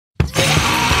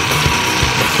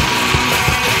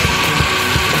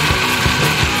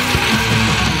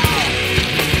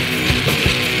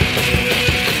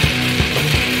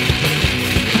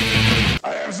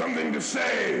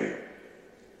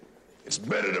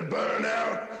to burn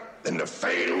out than to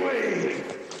fade away.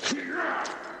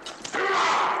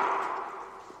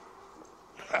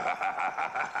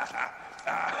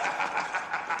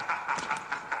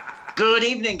 Good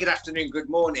evening, good afternoon, good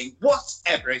morning,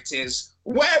 whatever it is,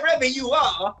 wherever you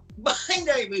are. My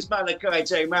name is Malachi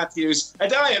J. Matthews,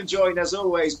 and I am joined as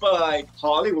always by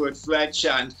Hollywood Fletch,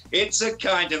 and it's a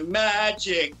kind of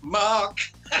magic, Mark.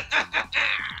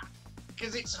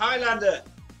 Because it's Highlander.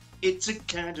 It's a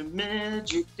kind of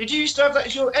magic. Did you used to have that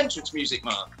as your entrance music,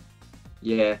 Mark?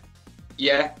 Yeah.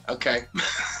 Yeah? Okay.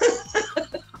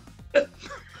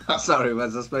 Sorry,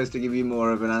 was I supposed to give you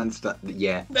more of an answer?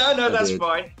 Yeah. No, that's did.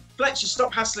 fine. Fletcher,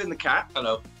 stop hassling the cat.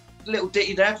 Hello. Little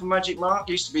ditty there from Magic Mark.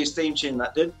 Used to be his theme tune,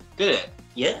 that did. Did it?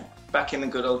 Yeah. Back in the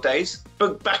good old days.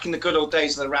 But back in the good old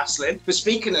days of the wrestling. But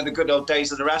speaking of the good old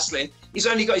days of the wrestling, he's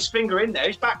only got his finger in there.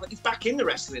 He's back in the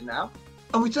wrestling now.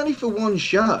 Oh, it's only for one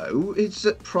show. It's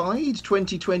at Pride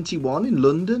 2021 in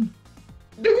London.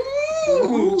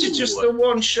 Ooh, just the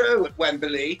one show at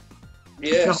Wembley.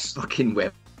 Yes. Not fucking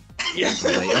Wembley. Yeah.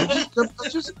 I'm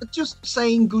just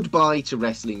saying goodbye to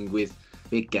wrestling with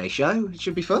Big Gay Show. It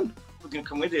should be fun. We're going to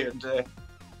come with you and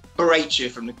berate you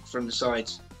from the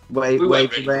sides. Wave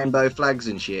really. rainbow flags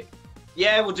and shit.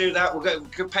 Yeah, we'll do that.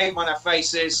 We'll paint on our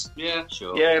faces. Yeah,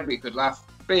 sure. Yeah, it'd be a good laugh.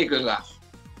 Be a good laugh.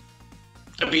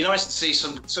 It'd be nice to see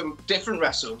some different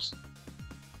wrestles.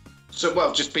 So,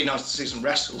 well, just be nice to see some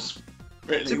wrestles.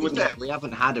 Really, To be wouldn't fair, it? we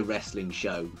haven't had a wrestling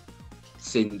show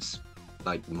since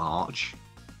like March.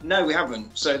 No, we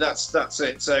haven't. So that's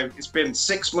it. So it's been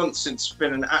 6 months since it's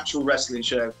been an actual wrestling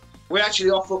show. We're actually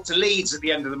off up to Leeds at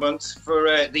the end of the month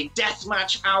for the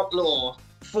Deathmatch Outlaw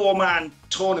 4-man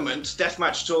tournament,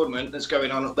 deathmatch tournament that's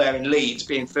going on up there in Leeds,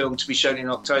 being filmed to be shown in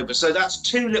October. So that's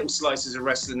 2 little slices of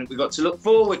wrestling that we've got to look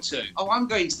forward to. Oh, I'm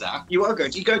going to that. You are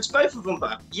going to? You go to both of them,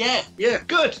 Bob? Yeah. Yeah,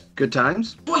 good. Good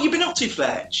times. What have you been up to,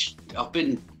 Fletch? I've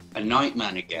been a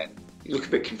nightman again. You look a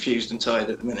bit confused and tired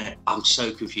at the minute. I'm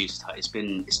so confused. It's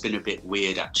been a bit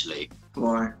weird, actually.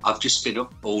 Why? I've just been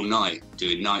up all night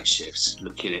doing night shifts,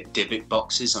 looking at Dybbuk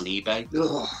boxes on eBay.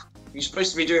 Ugh. You're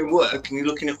supposed to be doing work and you're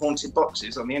looking at haunted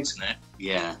boxes on the internet.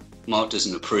 Yeah. Mark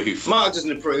doesn't approve. Mark doesn't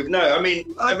approve. No, I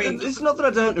mean, it's not that I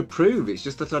don't approve. It's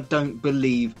just that I don't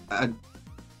believe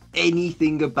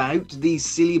anything about these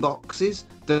silly boxes.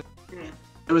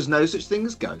 There is no such thing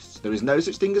as ghosts. There is no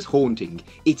such thing as haunting.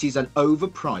 It is an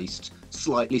overpriced,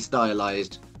 slightly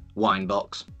stylized wine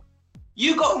box.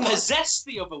 You got possessed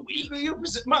the other week.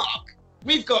 Mark,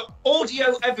 we've got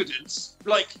audio evidence,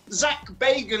 like Zach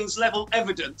Bagans level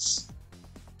evidence,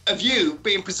 of you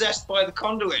being possessed by the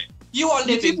conduit. You are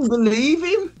You living. didn't believe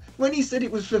him when he said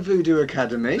it was for Voodoo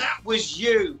Academy. That was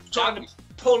you trying to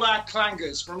pull our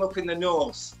clangers from up in the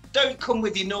north. Don't come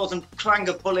with your northern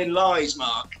clanger pulling lies,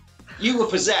 Mark. You were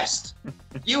possessed.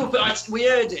 We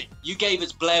heard it. You gave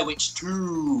us Blair Witch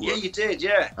 2. Yeah, you did,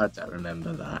 yeah. I don't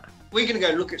remember that. We're going to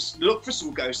go look for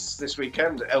some ghosts this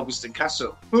weekend at Elveston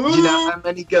Castle. Do you know how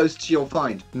many ghosts you'll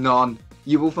find? None.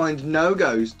 You will find no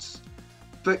ghosts.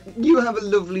 But you have a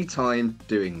lovely time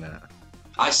doing that.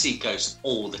 I see ghosts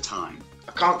all the time.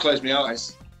 I can't close my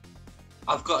eyes.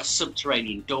 I've got a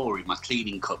subterranean door in my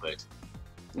cleaning cupboard.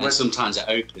 And What? sometimes it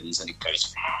opens and it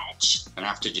goes fetch. And I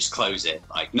have to just close it.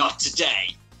 Like, not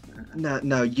today.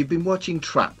 No, you've been watching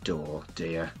Trapdoor,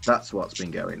 dear. That's what's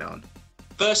been going on.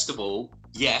 First of all,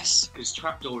 yes, because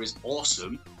Trapdoor is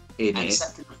awesome. In And it.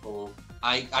 second of all,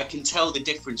 I can tell the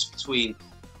difference between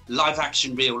live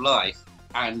action real life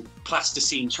and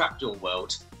plasticine Trapdoor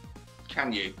world.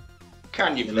 Can you?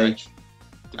 Can you, Really? Fletch?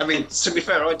 I mean, to be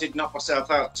fair, I did knock myself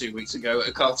out 2 weeks ago at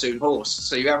a cartoon horse,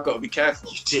 so you have got to be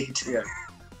careful. You did. Yeah.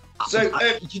 So,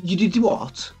 You did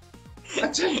what?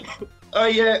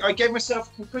 I gave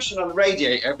myself a concussion on the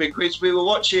radiator because we were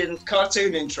watching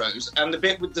cartoon intros, and the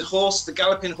bit with the horse, the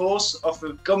galloping horse off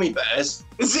of Gummy Bears.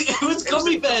 It was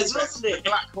Gummy Bears, wasn't The it?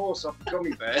 black horse off of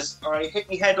Gummy Bears. I hit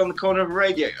my head on the corner of a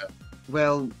radiator.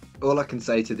 Well, all I can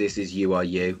say to this is you are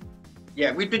you.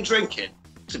 Yeah, we'd been drinking,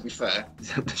 to be fair.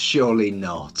 Surely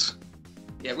not.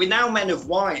 Yeah, we're now men of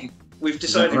wine. We've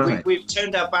decided Right. we've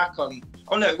turned our back on.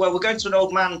 Oh no! Well, we're going to an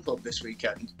old man pub this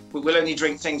weekend. We'll only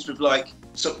drink things with like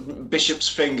some Bishop's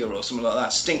Finger or something like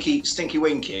that. Stinky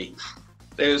Winky.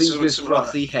 There's Things with some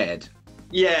frothy head.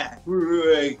 Yeah,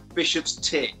 Bishop's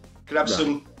Tit. Could have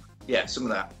Right. some of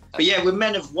that. But yeah, we're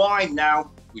men of wine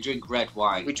now. We drink red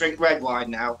wine. We drink red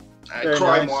wine now. Very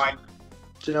Crime nice. wine.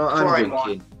 Do you know what I'm Crime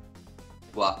drinking?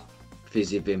 What?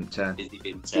 Fizzy Vimto. Busy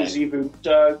Vintage. Fizzy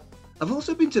Vimto. I've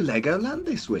also been to Legoland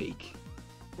this week.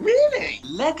 Really?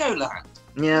 Legoland.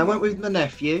 Yeah, I went with my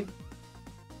nephew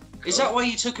Is that why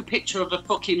you took a picture of a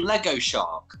fucking Lego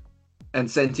shark? and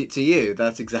sent it to you.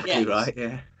 That's exactly Yes. right,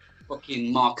 yeah.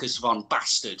 Fucking Marcus von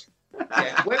Bastard.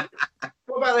 Yeah. What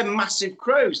about them massive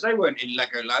crows? They weren't in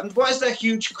Legoland. Why is there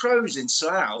huge crows in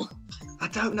Slough? I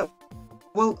don't know.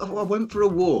 Well, I went for a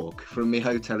walk from my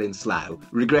hotel in Slough.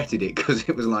 Regretted it because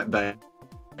it was like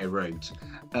Beirut.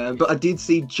 But I did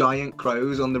see giant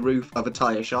crows on the roof of a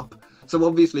tyre shop. So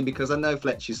obviously, because I know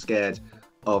Fletcher's scared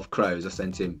of crows, I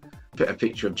sent him a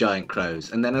picture of giant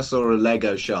crows. And then I saw a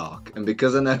Lego shark. And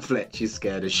because I know Fletcher's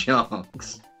scared of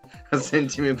sharks, I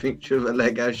sent him a picture of a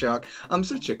Lego shark. I'm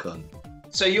such a cunt.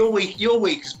 So your week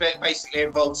has basically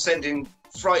involved sending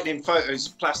frightening photos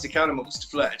of plastic animals to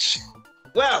Fletch.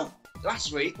 Well,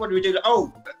 last week, what did we do?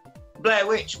 Oh, Blair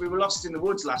Witch. We were lost in the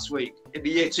woods last week in the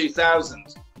year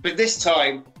 2000. But this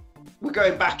time, we're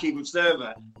going back even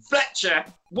further. Fletcher,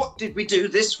 what did we do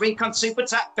this week on Super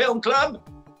Tap Film Club?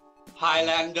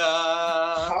 Highlander.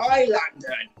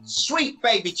 Sweet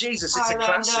baby Jesus, it's Highlander.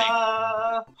 a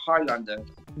classic. Highlander.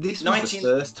 This was the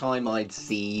first time I'd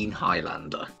seen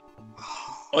Highlander.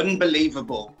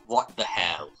 Unbelievable. What the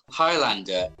hell?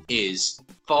 Highlander is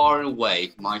far and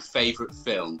away my favourite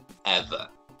film ever.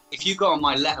 If you go on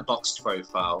my Letterboxd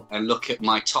profile and look at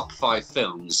my top 5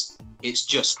 films, it's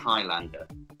just Highlander.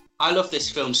 I love this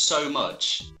film so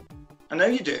much. I know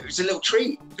you do. It's a little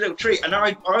treat. And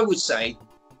I would say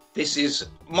this is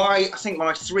I think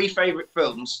my 3 favourite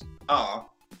films are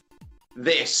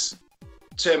this,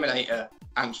 Terminator,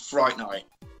 and Fright Night.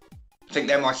 I think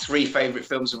they're my 3 favourite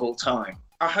films of all time.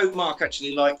 I hope Mark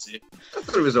actually liked it. I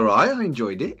thought it was alright. I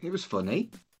enjoyed it. It was funny.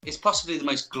 It's possibly the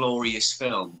most glorious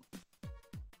film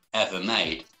ever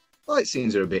made. Fight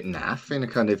scenes are a bit naff in a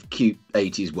kind of cute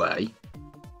 80s way.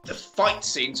 The fight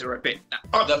scenes are a bit...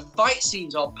 The fight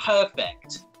scenes are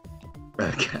perfect.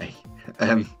 Okay.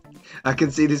 I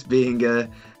can see this being an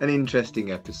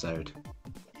interesting episode.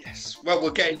 Yes, well,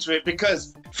 we'll get into it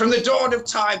because from the dawn of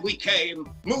time we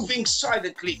came, moving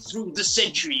silently through the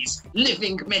centuries,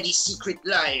 living many secret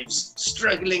lives,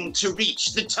 struggling to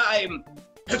reach the time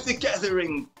of the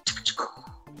gathering.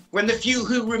 When the few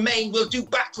who remain will do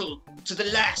battle to the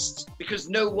last, because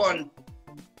no one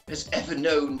has ever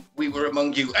known we were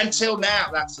among you until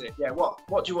now. That's it. Yeah,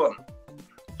 what do you want?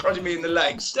 Prodding me in the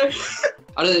legs.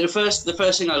 I don't know, the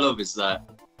first thing I love is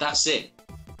that's it.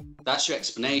 That's your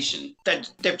explanation.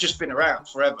 They've just been around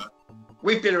forever.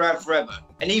 We've been around forever.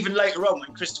 And even later on,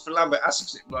 when Christopher Lambert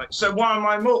asks him, like, so why am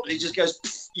I immortal? He just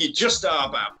goes, you just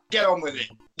are, Bab. Get on with it.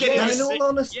 In all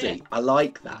honesty, I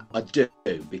like that. I do,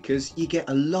 because you get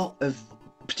a lot of,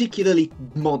 particularly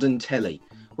modern telly,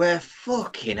 where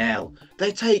fucking hell,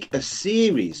 they take a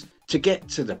series to get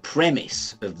to the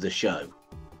premise of the show.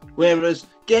 Whereas,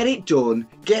 get it done,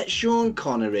 get Sean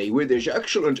Connery with his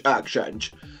excellent accent,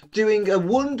 doing a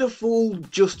wonderful,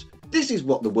 just, this is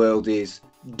what the world is,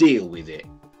 deal with it.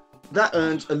 That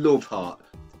earned a love heart.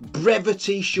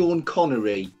 Brevity Sean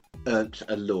Connery earned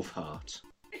a love heart.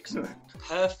 Excellent.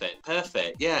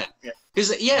 Perfect, yeah. Because,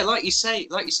 like you say,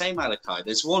 Malachi,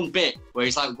 there's one bit where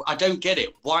he's like, I don't get it,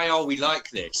 why are we like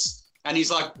this? And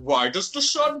he's like, why does the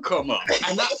sun come up?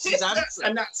 And that's his answer.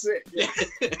 And that's it.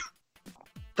 Yeah.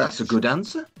 That's a good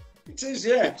answer. It is,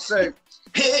 yeah. So,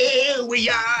 here we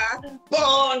are,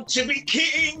 born to be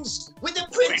kings, with the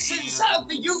princes of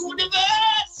the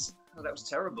universe. Oh, that was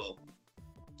terrible.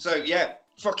 So, yeah,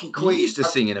 fucking Queen. You used to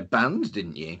sing in a band,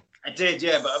 didn't you? I did,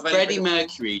 yeah, but Freddie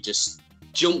Mercury just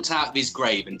jumped out of his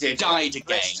grave and died again.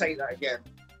 Let's take that again.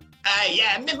 I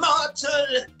am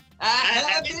immortal. I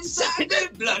have inside the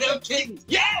blood of kings.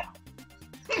 Yeah!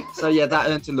 So, yeah, that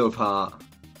earned a love heart.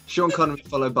 Sean Connery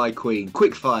followed by Queen.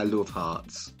 Quickfire love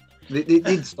hearts. It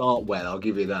did start well, I'll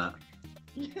give you that.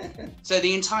 So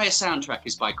the entire soundtrack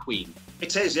is by Queen.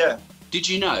 It is, yeah. Did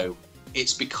you know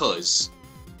it's because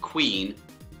Queen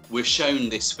were shown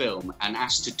this film and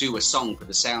asked to do a song for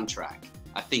the soundtrack?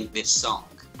 I think this song,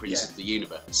 Prince of the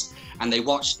Universe. And they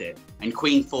watched it, and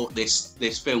Queen thought this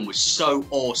film was so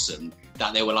awesome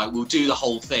that they were like, we'll do the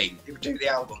whole thing. We'll do the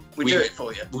album. We'll do it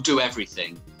for you. We'll do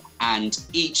everything. And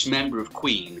each member of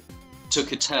Queen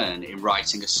took a turn in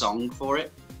writing a song for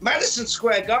it. Madison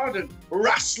Square Garden,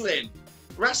 wrestling.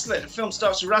 The film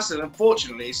starts with wrestling.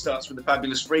 Unfortunately, it starts with the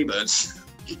Fabulous Freebirds.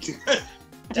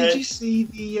 Did you see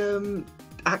the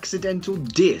accidental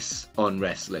diss on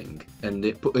wrestling? And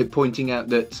it pointing out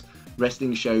that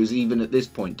wrestling shows, even at this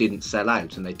point, didn't sell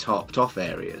out and they tarped off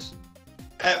areas.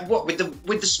 What, with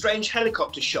the strange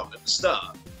helicopter shot at the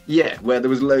start? Yeah, where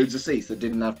there was loads of seats that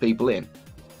didn't have people in.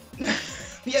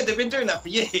 Yeah, they've been doing that for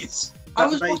years.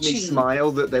 That made me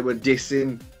smile that they were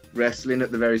dissing wrestling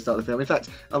at the very start of the film. In fact,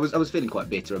 I was feeling quite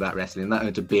bitter about wrestling. That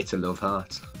earned a bitter love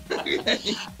heart. I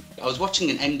was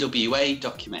watching an NWA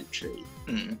documentary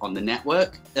on the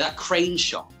network. That crane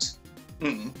shot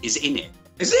is in it.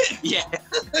 Is it? Yeah.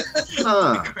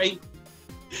 Ah.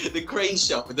 The crane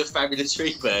shot with the fabulous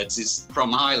Freebirds is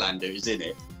from Highlander, is in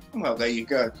it. Well, there you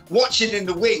go. Watching in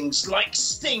the wings like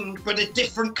Sting, but a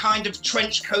different kind of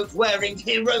trench coat wearing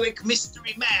heroic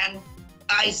mystery man.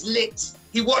 Eyes lit.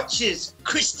 He watches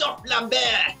Christophe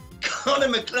Lambert, Connor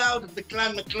MacLeod of the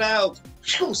Clan MacLeod.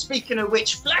 Phew, speaking of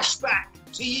which, flashback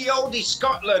to ye olde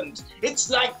Scotland. It's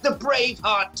like the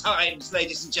Braveheart times,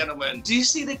 ladies and gentlemen. Do you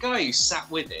see the guy who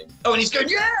sat with him? Oh, and he's going,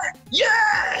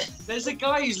 yeah! There's a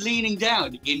guy who's leaning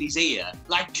down in his ear,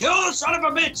 like, kill son of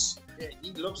a bitch! Yeah,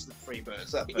 he loves the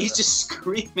Freebirds. That He's just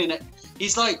screaming at.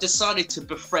 He's like decided to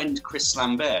befriend Chris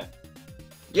Lambert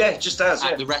yeah, just as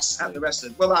at the wrestling. At the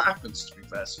wrestling. Well, that happens to be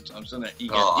fair sometimes, doesn't it? You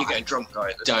get a drunk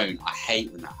guy. Don't. I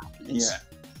hate when that happens. Yeah.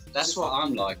 That's what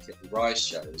I'm like at the Rise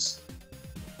shows.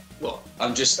 What?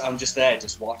 I'm just there,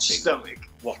 just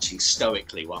watching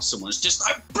stoically while someone's just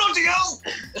like, bloody hell!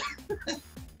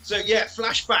 So yeah,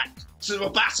 flashback to a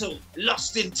battle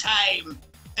lost in time.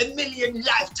 1,000,000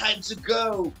 lifetimes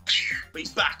ago. But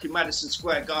he's back in Madison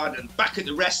Square Garden, back at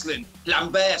the wrestling.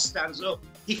 Lambert stands up.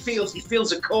 He feels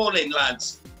a calling,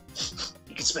 lads.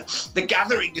 You can smell the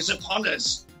gathering is upon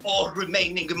us. All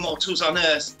remaining immortals on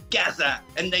Earth gather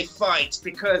and they fight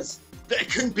because there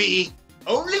can be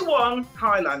only one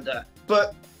Highlander.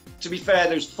 But to be fair,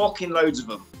 there's fucking loads of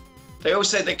them. They always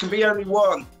say there can be only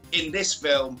one. In this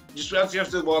film, just after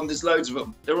the one, there's loads of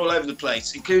them. They're all over the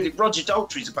place, including Roger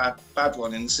Daltrey's a bad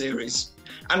one in the series.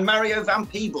 And Mario Van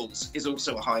Peebles is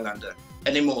also a Highlander,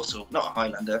 an immortal, not a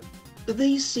Highlander. Are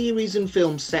these series and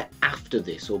films set after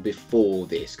this or before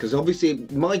this? Because obviously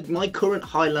my current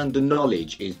Highlander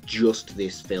knowledge is just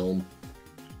this film.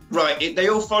 Right, they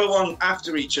all follow on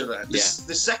after each other. The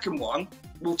Yeah. second one,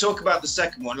 we'll talk about the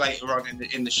second one later on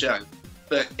in the show.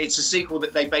 But it's a sequel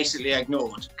that they basically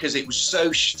ignored because it was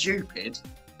so stupid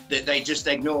that they just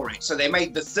ignore it. So they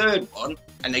made the third one,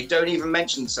 and they don't even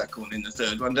mention the second one in the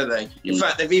third one, do they? In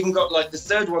fact, they've even got, like, the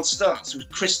third one starts with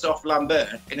Christophe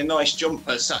Lambert in a nice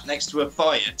jumper sat next to a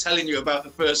fire telling you about the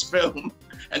first film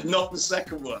and not the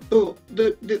second one. Oh,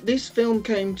 this film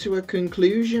came to a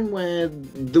conclusion where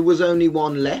there was only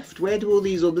one left. Where do all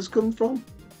these others come from?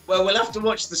 Well, we'll have to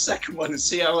watch the second one and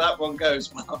see how that one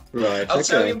goes, Mark. Right, I'll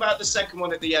tell you about the second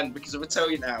one at the end, because if I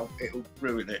tell you now, it'll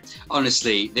ruin it.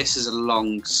 Honestly, this is a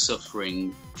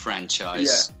long-suffering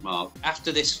franchise, Mark.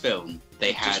 After this film,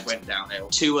 they Just went downhill.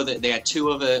 two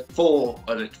other. 4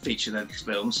 other feature-length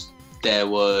films. There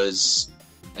was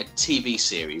a TV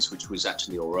series which was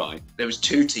actually all right. There was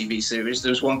 2 TV series.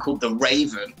 There was one called The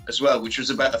Raven as well, which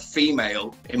was about a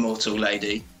female immortal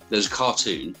lady. There's a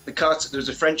cartoon. There was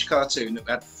a French cartoon that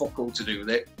had fuck all to do with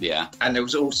it. Yeah. And there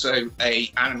was also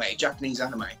a Japanese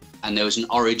anime. And there was an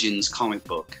Origins comic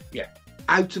book. Yeah.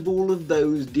 Out of all of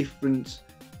those different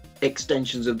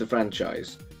extensions of the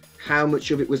franchise, how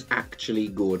much of it was actually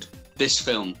good? This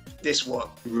film. This one.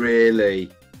 Really?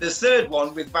 The third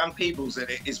one with Van Peebles in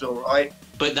it is all right.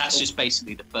 But that's just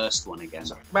basically the first one again.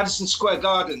 Madison Square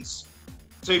Gardens.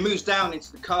 So he moves down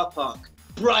into the car park.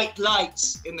 Bright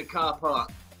lights in the car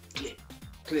park.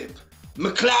 Clip.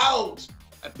 MacLeod,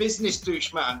 a business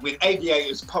douche man with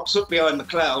aviators, pops up behind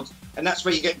MacLeod, and that's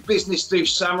where you get business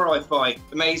douche samurai fight.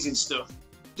 Amazing stuff.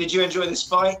 Did you enjoy this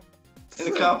fight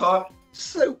in the car park?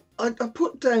 So I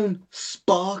put down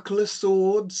sparkler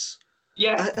swords.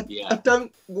 Yeah. I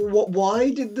don't. Why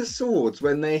did the swords,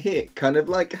 when they hit, kind of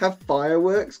like have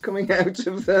fireworks coming out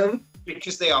of them?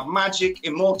 Because they are magic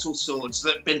immortal swords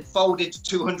that have been folded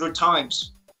 200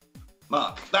 times.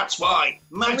 Mark, that's why.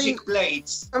 Magic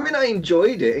blades. I mean, I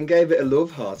enjoyed it and gave it a love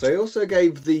heart. I also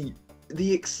gave the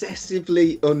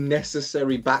excessively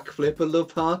unnecessary backflip a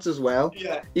love heart as well.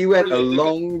 Yeah. He went Brilliant. a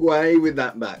long way with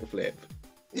that backflip.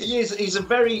 He is. He's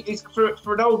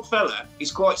for an old fella,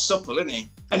 he's quite supple, isn't he?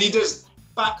 And he does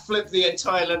backflip the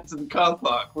entire length of the car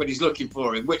park when he's looking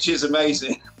for him, which is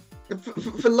amazing.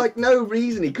 For like no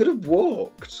reason, he could have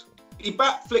walked. He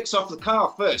backflips off the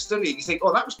car first, doesn't he? You think,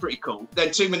 oh, that was pretty cool.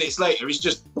 Then 2 minutes later, he's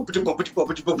just boppity, boppity,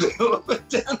 boppity, boppity, up and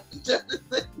down the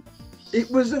thing.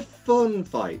 It was a fun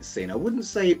fight scene. I wouldn't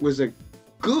say it was a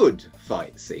good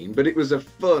fight scene, but it was a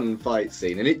fun fight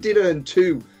scene. And it did earn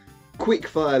 2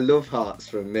 quickfire love hearts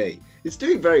from me. It's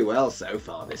doing very well so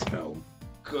far, this film.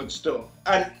 Good stuff.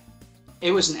 And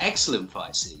It was an excellent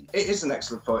fight scene. it is an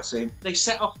excellent fight scene. They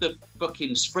set off the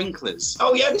fucking sprinklers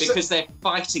Oh, yeah, because their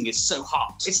fighting is so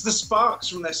hot. it's the sparks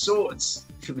from their swords.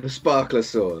 The sparkler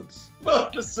swords.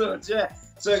 The swords, yeah.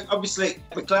 So obviously,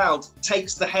 MacLeod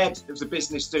takes the head of the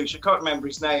business douche. I can't remember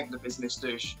his name, the business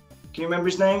douche. Can you remember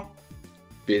his name?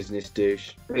 Business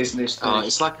douche. Business. Oh, douche.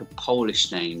 it's like a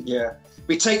Polish name. Yeah.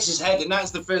 He takes his head, and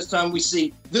that's the first time we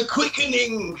see the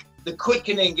quickening. The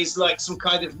quickening is like some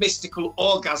kind of mystical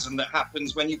orgasm that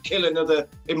happens when you kill another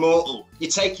immortal. You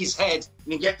take his head,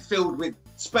 and you get filled with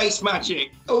space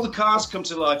magic. All the cars come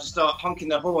to life and start honking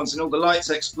their horns, and all the lights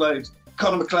explode.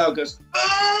 Connor McLeod goes,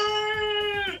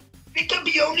 "Ah, it can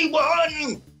be only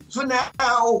one for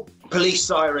now." Police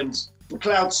sirens.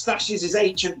 McLeod stashes his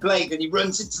ancient blade, and he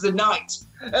runs into the night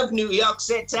of New York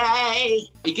City.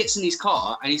 He gets in his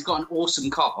car, and he's got an awesome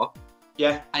car,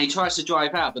 Yeah. and he tries to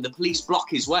drive out, but the police block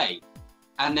his way.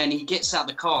 And then he gets out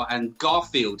the car, and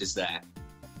Garfield is there,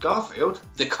 Garfield?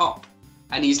 the cop.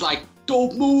 And he's like,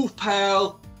 "Don't move,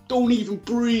 pal. Don't even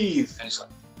breathe." And it's like,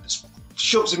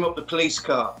 shoves him up the police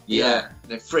car. Yeah.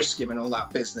 They frisk him and all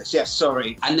that business. Yeah,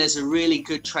 sorry. And there's a really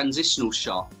good transitional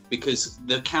shot because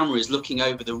the camera is looking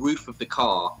over the roof of the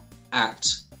car at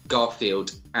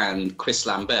Garfield and Chris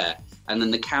Lambert. And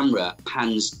then the camera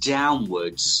pans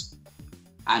downwards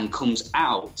and comes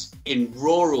out in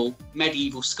rural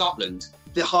medieval Scotland.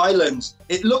 The Highlands.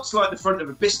 It looks like the front of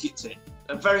a biscuit tin.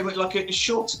 Very much like a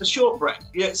shortbread.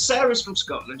 Yeah, Sarah's from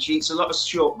Scotland. She eats a lot of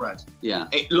shortbread. Yeah.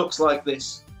 It looks like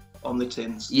this on the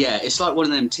tins. Yeah, it's like one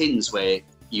of them tins where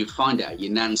you find it at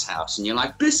your nan's house and you're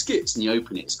like, biscuits, and you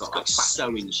open it, it's got like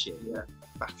sewing shit. Yeah,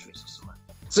 batteries or something.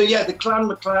 So yeah, the Clan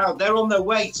MacLeod, they're on their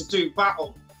way to do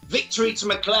battle. Victory to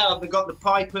MacLeod. They've got the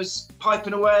pipers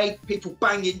piping away, people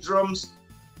banging drums.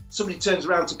 Somebody turns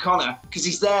around to Connor, because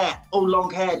he's there, all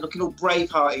long-haired, looking all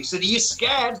Braveheart. He said, "Are you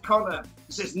scared, Connor?"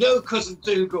 He says, "No, Cousin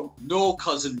Dougal." No,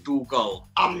 Cousin Dougal.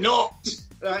 "I'm not."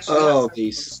 Actually, Oh, that's-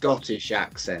 these Scottish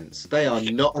accents. They are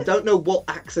not... I don't know what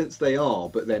accents they are,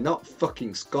 but they're not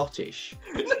fucking Scottish.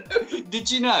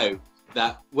 Did you know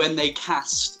that when they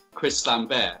cast Chris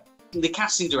Lambert, the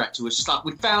casting director was just like,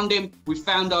 "We found him, we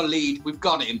found our lead, we've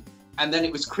got him." And then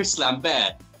it was Chris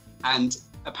Lambert, and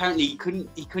apparently he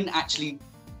couldn't actually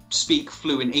speak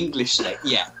fluent English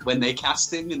yet when they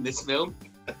cast him in this film.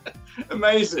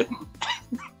 Amazing.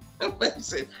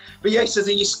 Amazing. But yeah, he says,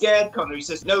 "Are you scared, Connor?" He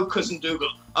says, "No, Cousin Dougal,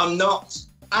 I'm not."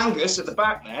 Angus at the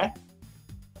back there,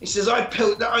 he says, "I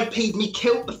peed me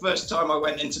kilt the first time I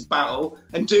went into battle."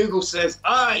 And Dougal says,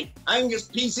 "Aye, Angus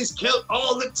pees his kilt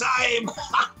all the time."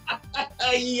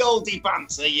 Ye olde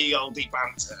banter, ye olde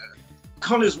banter.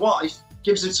 Connor's wife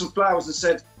gives him some flowers and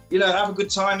said, "Have a good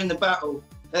time in the battle."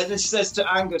 And then she says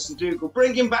to Angus and Dougal,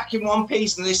 "Bring him back in one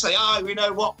piece." And they say, "Aye, we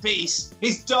know what piece.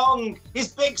 His dong, his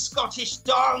big Scottish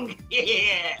dong."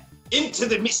 Yeah. Into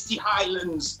the misty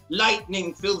highlands,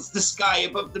 lightning fills the sky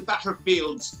above the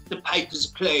battlefields. The pipers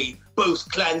play,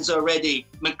 both clans are ready.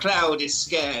 MacLeod is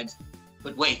scared.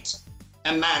 But wait,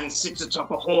 a man sits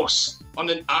atop a horse on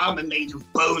an armour made of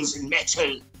bones and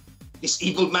metal. This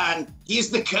evil man, he is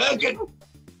the Kurgan.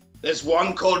 There's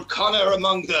one called Connor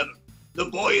among them. The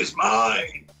boy is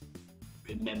mine.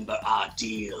 Remember our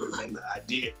deal. Remember our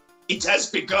deal. It has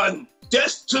begun.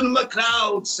 Death to the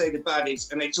MacLeod, say the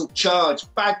baddies, and they all charge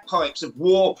bagpipes of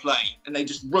war play, and they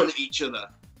just run at each other,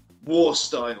 war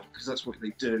style, because that's what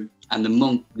they do. And the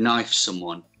monk knifes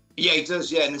someone. Yeah, he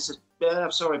does. Yeah, and they says, "Yeah,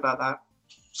 I'm sorry about that.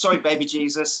 Sorry, baby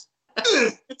Jesus."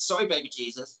 Sorry, baby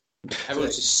Jesus.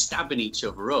 Everyone's just stabbing each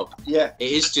other up. Yeah,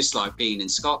 It is just like being in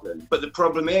Scotland. but the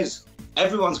problem is,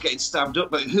 everyone's getting stabbed up,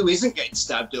 but who isn't getting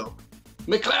stabbed up?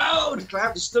 MacLeod!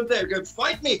 MacLeod is stood there going,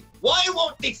 "Fight me! Why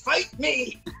won't they fight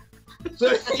me?" So,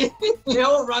 They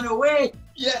all run away.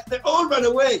 yeah, they all run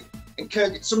away. And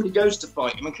Kurgan, somebody goes to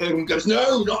fight him, and Kurgan goes,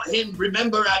 "No, not him.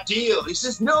 Remember our deal." He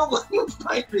says, "No one will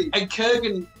fight me." And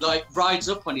Kurgan rides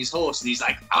up on his horse and he's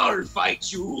like, "I'll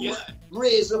fight you." Yeah,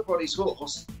 rears up on his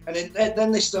horse, and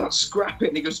then they start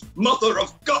scrapping. He goes, "Mother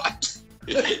of God!"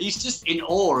 He's just in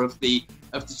awe of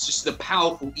just the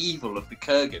powerful evil of the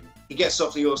Kurgan. He gets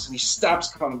off the horse and he stabs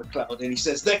Conor MacLeod, and he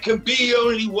says, "There can be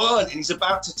only one." And he's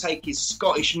about to take his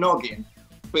Scottish noggin,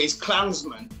 but his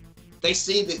clansmen, they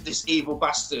see this evil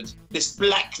bastard, this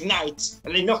Black Knight,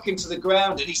 and they knock him to the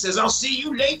ground. And he says, "I'll see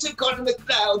you later, Conor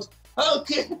MacLeod."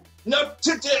 "Okay, not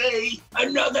today.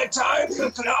 Another time,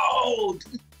 MacLeod."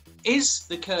 Is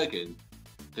the Kurgan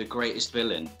the greatest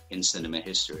villain in cinema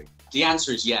history? The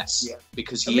answer is yes, Yeah.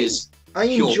 because I he mean, is. I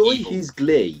Pure enjoy evil. his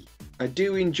glee. I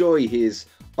do enjoy his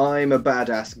 "I'm a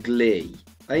badass" glee.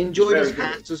 I enjoy Very his good.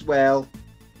 hat as well.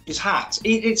 His hat,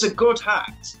 it's a good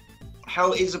hat.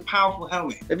 Hell, it's a powerful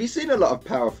helmet. Have you seen a lot of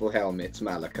powerful helmets,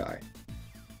 Malachi?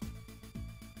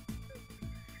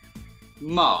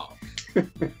 Mark.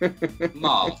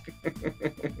 Mark.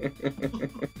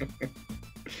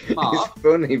 Mark. It's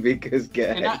funny because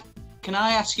Can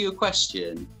I ask you a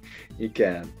question? you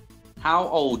can. How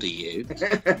old are you?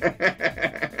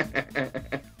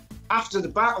 after the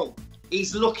battle,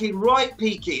 he's looking right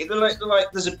peaky. They're like,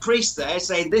 there's a priest there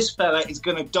saying this fella is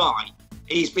going to die.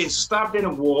 He's been stabbed in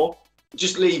a war.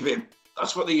 Just leave him.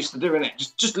 That's what they used to do,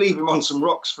 innit? Just leave him on some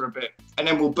rocks for a bit, and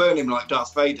then we'll burn him like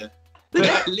Darth Vader. They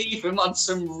don't leave him on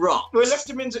some rocks. We left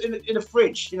him in a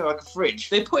fridge, like a fridge.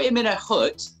 They put him in a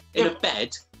hut, in a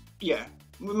bed. Yeah,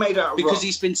 we made out of because rock.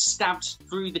 He's been stabbed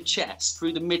through the chest,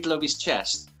 through the middle of his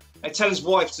chest. They tell his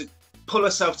wife to pull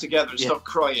herself together and stop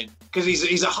crying because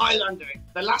he's a Highlander.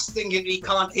 The last thing he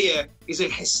can't hear is a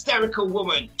hysterical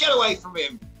woman. Get away from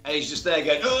him! And he's just there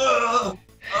going, oh,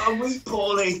 weep,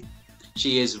 Paulie.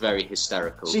 She is very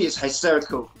hysterical. She is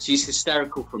hysterical. She's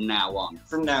hysterical from now on.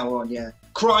 From now on, yeah.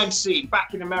 Crime scene.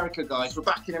 Back in America, guys. We're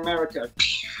back in America.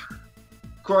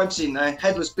 Crime scene there.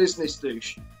 Headless business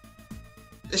douche.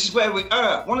 This is where we...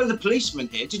 one of the policemen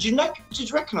here. Did you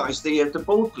recognise the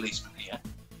bald policeman here?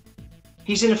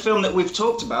 He's in a film that we've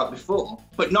talked about before,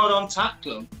 but not on Tat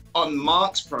Club, on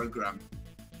Mark's programme.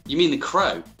 You mean The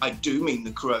Crow? I do mean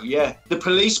The Crow, yeah. The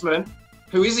policeman.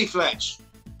 Who is he, Fletch?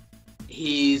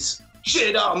 He's...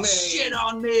 Shit on me! Shit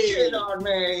on me! Shit on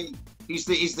me! He's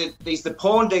the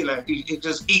porn dealer who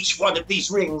does each one of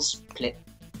these rings.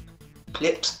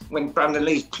 Clips. When Brandon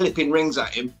Lee's clipping rings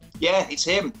at him. Yeah, it's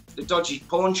him. The dodgy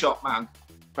pawn shop man.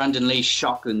 Brandon Lee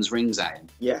shotguns rings at him.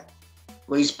 Yeah.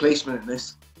 Well, he's a policeman in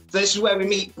this. This is where we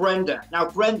meet Brenda. Now,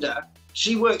 Brenda,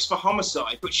 she works for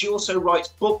Homicide, but she also writes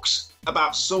books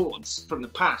about swords from the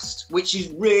past, which is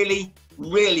really,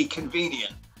 really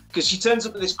convenient. Because she turns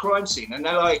up at this crime scene and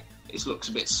they're like, this looks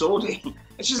a bit swordy.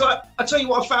 And she's like, I'll tell you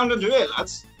what I found under here,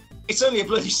 lads. It's only a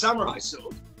bloody samurai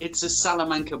sword. It's a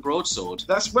Salamanca broadsword.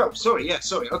 I got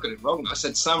it wrong. I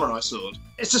said samurai sword.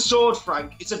 It's a sword,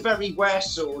 Frank. It's a very rare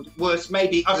sword worth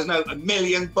maybe, I don't know, $1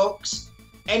 million.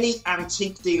 Any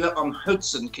antique dealer on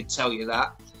Hudson could tell you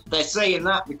that. They're saying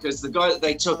that because the guy that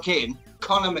they took in,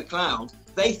 Connor McLeod,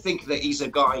 they think that he's a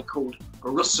guy called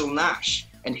Russell Nash,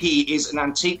 and he is an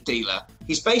antique dealer.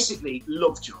 He's basically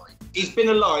Lovejoy. He's been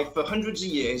alive for hundreds of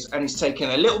years, and he's taken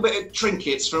a little bit of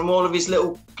trinkets from all of his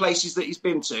little places that he's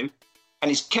been to, and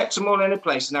he's kept them all in a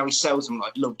place, and now he sells them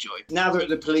like Lovejoy. Now they're at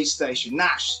the police station.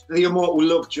 Nash, the immortal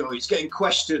Lovejoy, is getting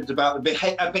questioned about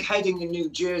a beheading in New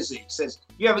Jersey. He says,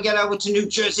 you ever get over to New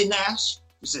Jersey, Nash?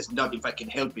 He says, not if I can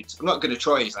help it. I'm not going to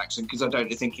try his accent because I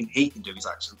don't think he can do his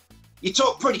accent. You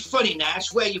talk pretty funny,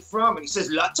 Nash. Where are you from? And he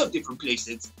says, lots of different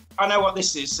places. I know what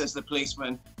this is, says the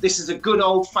policeman. This is a good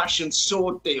old-fashioned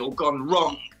sword deal gone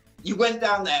wrong. You went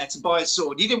down there to buy a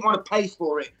sword. You didn't want to pay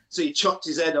for it, so you chopped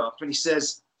his head off. And he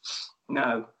says,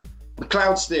 no.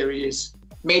 McLeod's theory is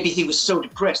maybe he was so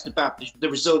depressed about the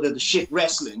result of the shit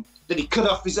wrestling that he cut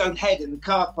off his own head in the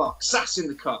car park, sassing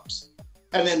the cops.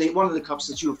 And then one of the cops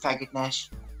says, you a faggot, Nash?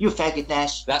 You a faggot,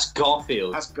 Nash? That's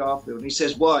Garfield. That's Garfield. And he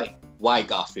says, why? Why,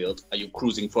 Garfield? Are you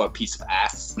cruising for a piece of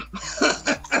ass?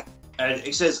 And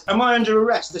he says, am I under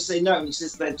arrest? They say no. And he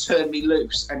says, then turn me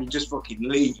loose. And he just fucking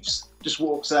leaves. Just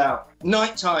walks out.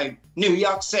 Nighttime. New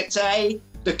York City.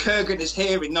 The Kurgan is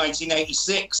here in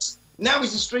 1986. Now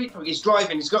he's a street punk. He's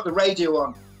driving. He's got the radio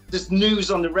on. There's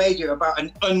news on the radio about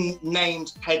an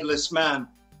unnamed headless man.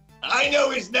 I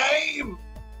know his name!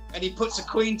 And he puts a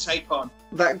Queen tape on.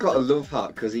 That got a love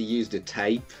heart because he used a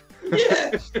tape.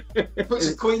 Yeah. Puts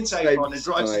a Queen tape on and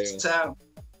drives it to town.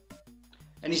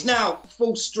 And he's now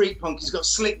full street punk. He's got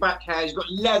slick back hair. He's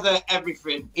got leather,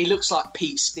 everything. He looks like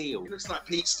Pete Steele. He looks like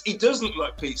He does look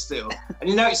like Pete Steele. And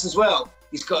you notice as well,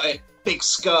 he's got a big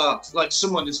scar, like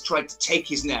someone has tried to take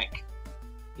his neck.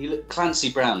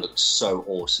 Clancy Brown looks so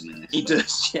awesome in this. He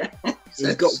does, yeah.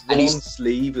 He's got one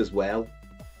sleeve as well.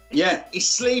 Yeah, he's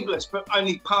sleeveless, but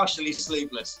only partially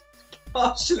sleeveless.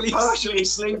 Partially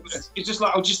sleeveless. He's just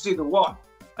like, I'll just do the one.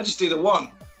 Are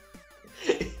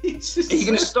you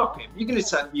going to stop him? You're going to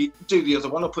tell him, you do the other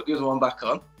one, I'll put the other one back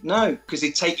on? No, because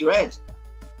he'd take your head.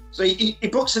 So he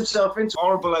books himself into a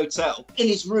horrible hotel. In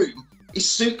his room, his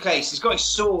suitcase, he's got his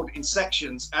sword in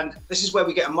sections, and this is where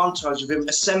we get a montage of him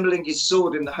assembling his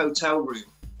sword in the hotel room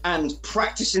and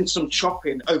practicing some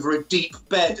chopping over a deep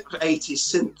bed of 80s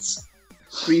synths.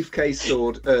 Briefcase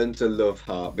sword earned a love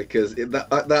heart because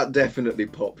that definitely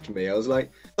popped me. I was like,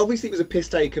 obviously it was a piss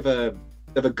take of a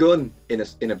gun in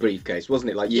a briefcase,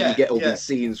 wasn't it? Like you get all these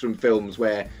scenes from films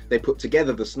where they put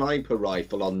together the sniper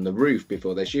rifle on the roof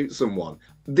before they shoot someone.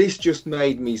 This just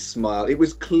made me smile. It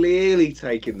was clearly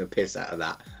taking the piss out of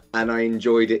that, and I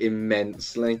enjoyed it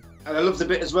immensely. And I love the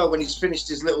bit as well when he's finished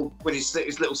his little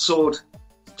sword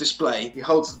display. He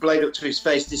holds the blade up to his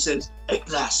face. He says, "At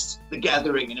last, the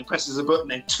gathering," and he presses a button,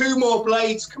 and 2 more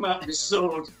blades come out of his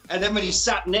sword. And then when he's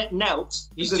sat knelt,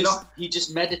 he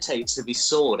just meditates with his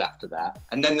sword after that.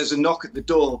 And then there's a knock at the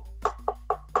door.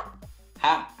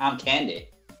 Hi, I'm Candy.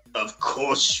 Of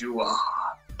course you are.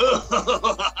 Of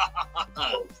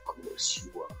course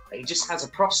you are. He just has a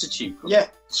prostitute. Yeah,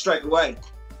 straight away.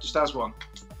 Just has one.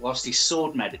 Whilst he's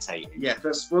sword meditating. Yeah,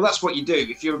 that's what you do.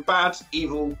 If you're a bad,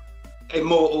 evil,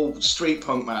 immortal street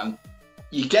punk man,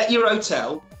 you get your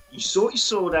hotel, you sort your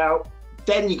sword out,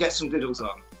 then you get some diddles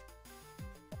on.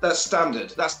 That's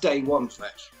standard. That's day one,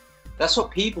 Fletch. That's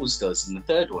what Peebles does in the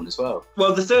third one as well.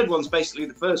 Well, the third one's basically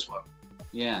the first one.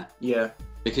 Yeah. Yeah.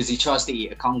 Because he tries to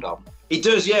eat a condom. He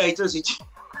does, yeah, he does.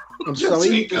 I'm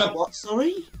sorry. What?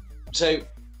 Sorry. So,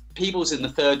 Peebles in the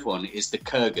third one is the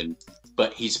Kurgan,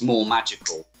 but he's more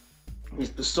magical.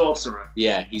 He's the sorcerer.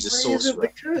 Yeah, he's a Why isn't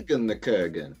sorcerer. the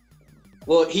Kurgan?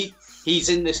 Well, he's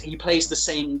in this. He plays the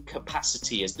same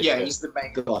capacity as the Yeah, Kurgan. he's the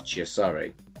main. Gotcha,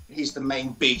 sorry. He's the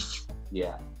main beef.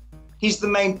 Yeah. He's the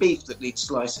main beef that needs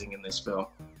slicing in this film.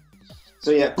 So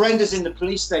yeah, Brenda's in the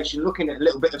police station looking at a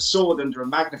little bit of sword under a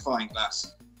magnifying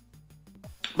glass.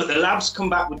 But the labs come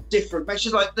back with different.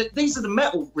 She's like, these are the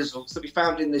metal results that we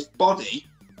found in this body.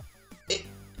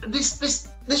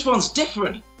 This one's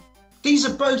different. These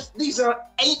are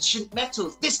ancient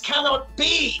metals. This cannot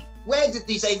be. Where did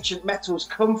these ancient metals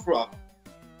come from?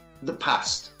 The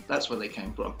past. That's where they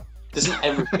came from. Doesn't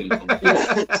everything come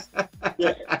from?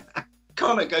 Yeah.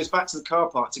 Connor goes back to the car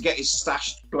park to get his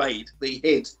stashed blade that he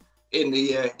hid in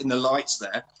the lights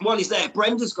there. While he's there,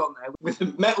 Brenda's gone there with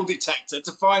a metal detector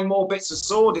to find more bits of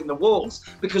sword in the walls.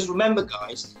 Because remember,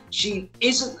 guys, she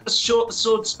isn't a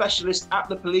sword specialist at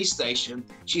the police station.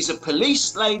 She's a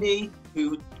police lady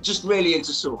who's just really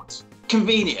into swords.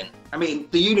 Convenient. I mean,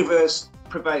 the universe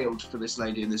prevailed for this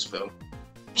lady in this film.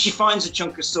 She finds a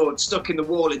chunk of sword stuck in the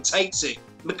wall and takes it.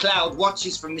 McLeod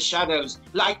watches from the shadows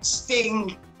like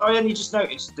Sting. I only just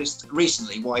noticed this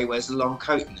recently why he wears a long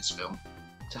coat in this film.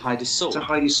 To hide his sword. To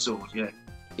hide his sword, yeah.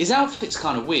 His outfit's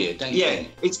kind of weird, don't you Yeah,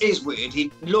 think? it is weird.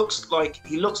 He looks like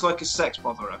a sex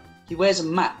botherer. He wears a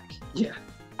Mac. Yeah.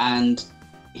 And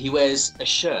he wears a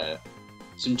shirt,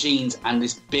 some jeans, and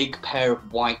this big pair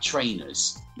of white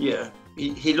trainers. Yeah.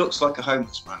 He looks like a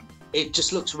homeless man. It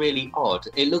just looks really odd.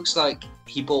 It looks like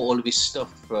he bought all of his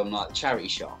stuff from like a charity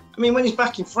shop. I mean, when he's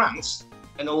back in France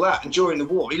and all that, and during the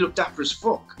war, he looked dapper as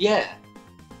fuck. Yeah.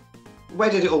 Where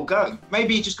did it all go?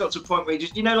 Maybe he just got to a point where he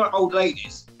just, like old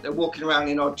ladies, they're walking around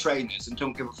in odd trainers and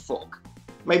don't give a fuck.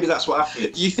 Maybe that's what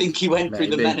happened. You think he went through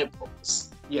the Maybe. menopause?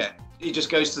 Yeah, he just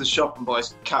goes to the shop and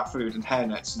buys cat food and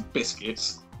hairnets and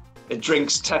biscuits. And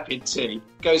drinks tepid tea.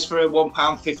 Goes for a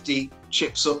 £1.50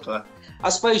 chip supper. I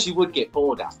suppose you would get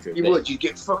bored after a You bit. would, you'd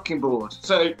get fucking bored.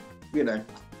 So,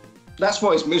 that's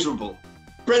why he's miserable.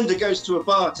 Brenda goes to a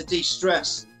bar to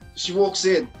de-stress. She walks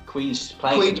in. Queen's just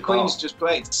playing. in the Queen's car. just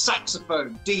played.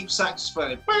 Saxophone, deep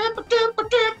saxophone.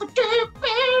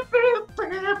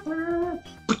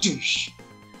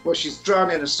 Well, she's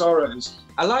drowning her sorrows.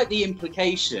 I like the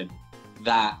implication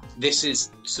that this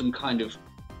is some kind of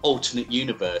alternate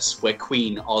universe where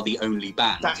Queen are the only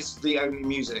band. That is the only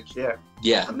music, yeah.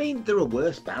 Yeah. I mean, there are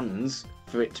worse bands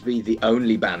for it to be the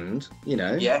only band,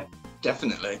 Yeah,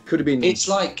 definitely. Could have been It's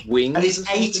like Wings. And it's or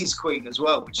something. 80s Queen as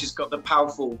well, which has got the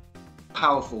powerful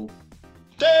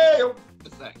damn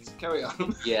effect. Carry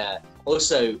on. Yeah.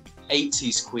 Also,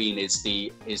 80s Queen is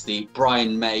the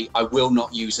Brian May. I will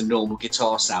not use a normal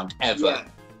guitar sound ever. Yeah.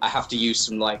 I have to use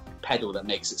some like pedal that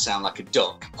makes it sound like a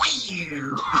duck.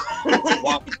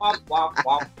 Wop, wop, wop,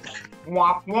 wop.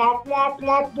 Wop, wop, wop, wop,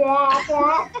 wop,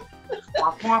 wop.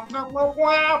 Wop, wop, wop, wop,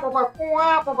 wop,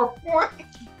 wop, wop, wop.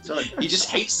 Sorry, he just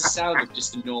hates the sound of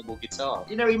just a normal guitar.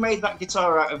 He made that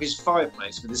guitar out of his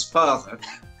fireplace with his father.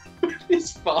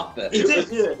 His father. He did,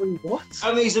 yeah. What?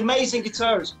 And he's an amazing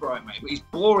guitarist, Brian, mate, but he's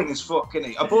boring as fuck,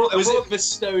 isn't he? Was it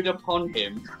bestowed upon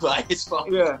him by his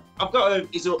father? Yeah, I've got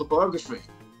his autobiography.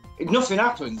 Nothing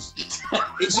happens.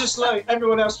 It's just like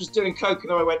everyone else was doing coke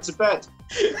and I went to bed.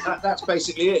 That's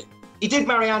basically it. He did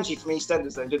marry Angie from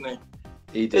EastEnders, though, didn't he?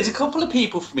 He did. There's a couple of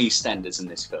people from EastEnders in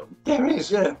this film. There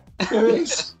is, yeah. There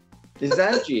is. Is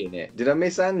Angie in it? Did I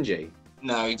miss Angie?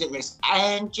 No, he didn't miss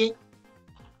Angie.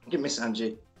 He didn't miss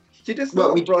Angie. She just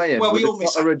Well, thought Brian we would all have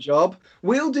miss got her a job.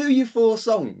 We'll do you 4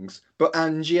 songs, but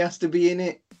Angie has to be in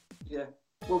it. Yeah.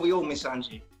 Well, we all miss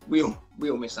Angie. We all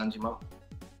miss Angie, Mum.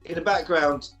 In the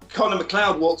background, Connor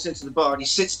McLeod walks into the bar and he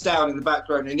sits down in the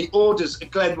background and he orders a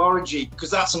Glenmorangie because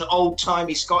that's an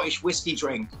old-timey Scottish whiskey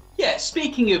drink. Yeah,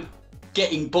 speaking of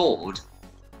getting bored,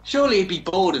 surely he'd be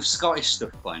bored of Scottish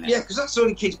stuff by now. Yeah, because that's all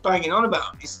he keeps banging on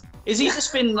about. Is he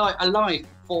just been like alive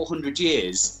for 400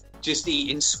 years, just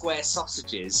eating square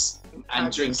sausages and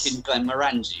Haggis. drinking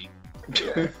Glenmorangie?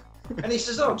 Yeah. And he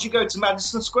says, "Oh, do you go to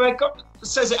Madison Square?" God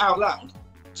says it out loud.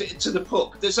 to the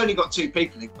pub. There's only got 2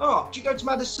 people. Oh, do you go to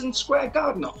Madison Square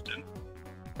Garden often?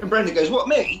 And Brenda goes, what,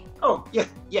 me? Oh,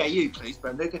 yeah, you please,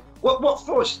 Brenda. What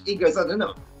for? He goes, I don't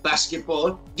know.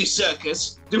 Basketball, the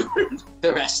circus, The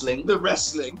wrestling. the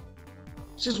wrestling.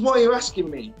 She says, why are you asking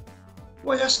me?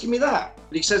 Why are you asking me that?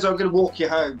 And he says, I'm going to walk you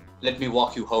home. Let me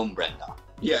walk you home, Brenda.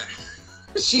 Yeah.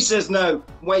 She says no,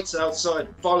 waits outside,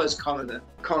 follows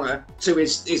Connor to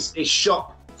his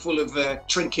shop full of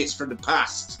trinkets from the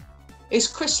past. Is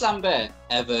Chris Lambert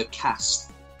ever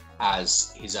cast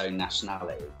as his own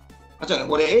nationality? I don't know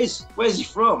what it is. Where's he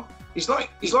from? He's like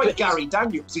Gary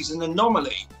Daniels. He's an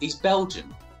anomaly. He's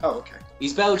Belgian. Oh, okay.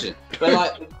 He's Belgian. But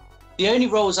like, the only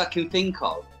roles I can think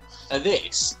of are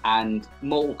this and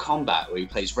Mortal Kombat, where he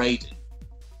plays Raiden.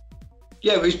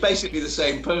 Yeah, but he's basically the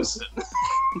same person.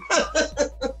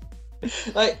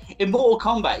 Like, in Mortal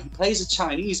Kombat, he plays a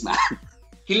Chinese man.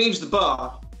 He leaves the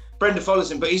bar. Brenda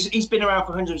follows him, but he's been around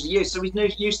for hundreds of years, so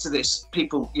he's used to this.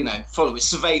 People, following,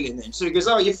 surveilling him. So he goes,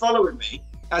 "Oh, you're following me?"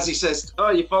 As he says,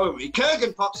 "Oh, you're following me."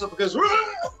 Kurgan pops up and goes, "Rah!"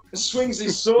 and swings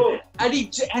his sword. and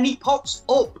he pops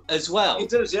up as well. He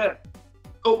does, yeah.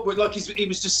 Upward, like he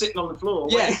was just sitting on the floor.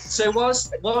 Yeah, so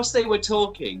whilst they were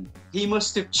talking, he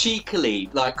must have cheekily,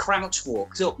 like, crouch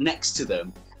walked up next to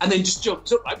them and then just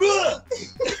jumped up like, "Rah!"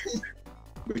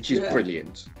 Which is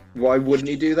brilliant. Why wouldn't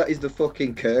he do that? He's the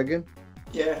fucking Kurgan.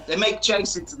 Yeah, they make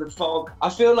chase into the fog. I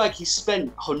feel like he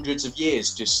spent hundreds of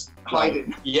years just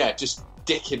Hiding. Just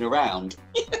dicking around,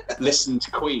 listening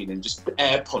to Queen and just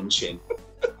air punching.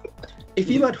 If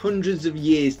you had hundreds of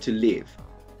years to live,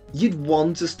 you'd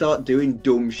want to start doing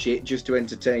dumb shit just to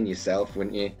entertain yourself,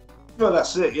 wouldn't you? Well,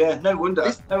 that's it, yeah. No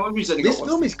wonder. No wonder he's only This got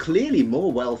film is clearly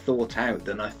more well thought out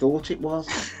than I thought it was.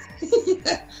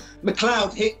 yeah.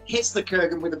 McLeod hits the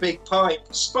Kurgan with a big pipe.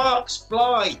 Sparks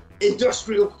fly.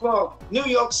 Industrial fog. New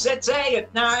York City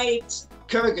at night.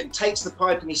 Kurgan takes the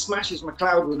pipe and he smashes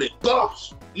McLeod with it.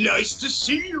 Bosh! Nice to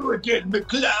see you again,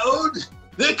 McLeod.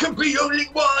 There can be only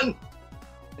one.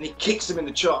 And he kicks him in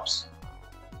the chops.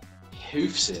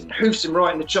 Hoofs him. Hoofs him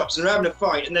right in the chops, and they're having a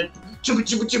fight, and then jibber,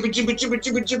 jibber, jibber, jibber, jibber,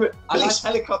 jibber, jibber. Police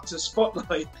helicopter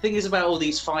spotlight. The thing is about all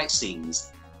these fight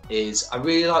scenes is I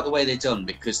really like the way they're done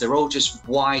because they're all just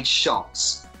wide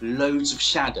shots, loads of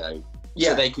shadow,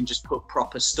 so they can just put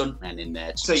proper stuntmen in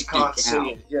there to So you just can't duke see out.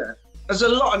 it, yeah. There's a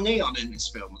lot of neon in this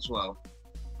film as well.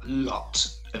 A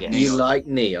lot of Yeah. neon. You like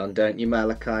neon, don't you,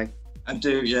 Malachi? I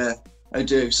do, yeah. I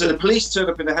do. So the police turn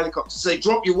up in the helicopter, say,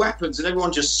 "Drop your weapons," and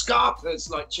everyone just scarpers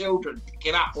like children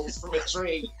picking apples from a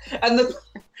tree. And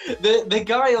the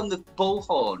guy on the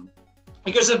bullhorn,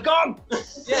 He goes, "They've gone!"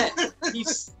 yeah,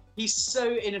 he's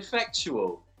so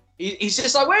ineffectual. He's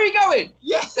just like, "Where are you going?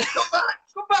 Yeah, come back!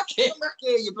 Come back here!" Come back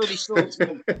here, you bloody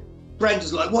swordsman.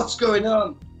 Brenda's like, "What's going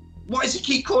on? Why does he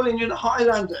keep calling you the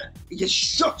Highlander?" He goes,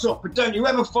 "Shut up and don't you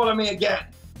ever follow me again.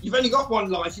 You've only got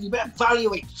one life and you better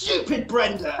value it." Stupid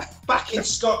Brenda. Back in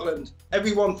Scotland,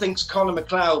 everyone thinks Connor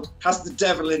McLeod has the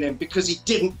devil in him because he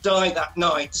didn't die that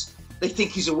night. They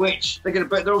think he's a witch.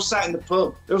 They're all sat in the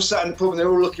pub. They're all sat in the pub and they're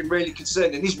all looking really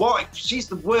concerned. And his wife, she's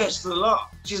the worst of the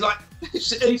lot. She's like,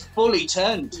 He's fully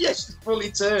turned. yes, she's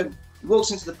fully turned. He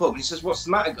walks into the pub and he says, "What's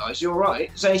the matter, guys? You all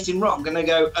right? Is anything wrong?" And they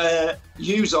go,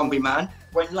 "You, zombie man,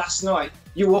 when last night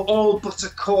you were all but a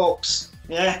corpse.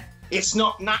 Yeah? It's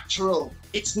not natural.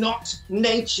 It's not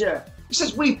nature." He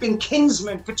says, "We've been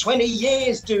kinsmen for 20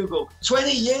 years, Dougal.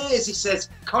 20 years," he says.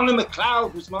 "Connor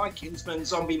McLeod was my kinsman,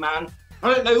 zombie man.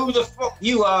 I don't know who the fuck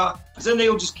you are." And then they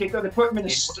all just kick on. They put him in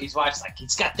His wife's like,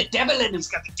 "He's got the devil in him. He's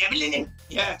got the devil in him.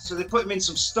 Yeah, so they put him in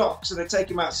some stocks and they take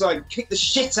him outside and kick the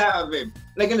shit out of him.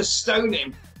 They're going to stone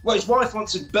him. Well, his wife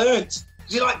wants him burnt.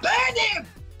 She's like, "Burn him!"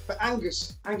 But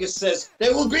Angus says,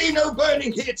 "There will be no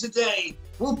burning here today.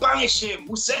 We'll banish him.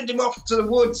 We'll send him off to the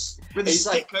woods with a He's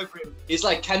stick over him. He's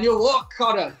like, "Can you walk,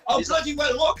 Connor?" I'll He's bloody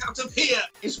well walk out of here."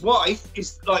 His wife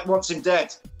is like, wants him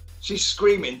dead. She's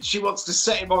screaming. She wants to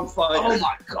set him on fire. Oh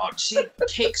my god, she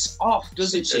kicks off,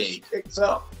 doesn't she? Kicks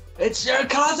up. It's your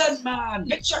cousin, man!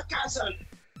 It's your cousin.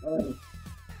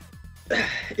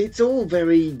 It's all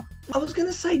very, I was going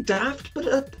to say daft,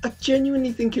 but I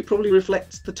genuinely think it probably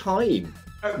reflects the time.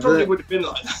 It probably would have been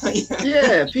like that.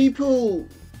 Yeah, people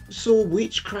saw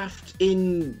witchcraft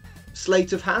in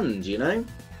sleight of hand, you know?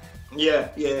 Yeah,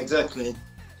 exactly.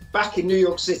 Back in New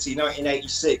York City,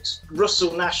 1986,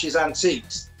 Russell Nash's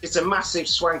Antiques. It's a massive,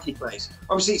 swanky place.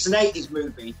 Obviously, it's an 80s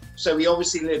movie, so he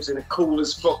obviously lives in a cool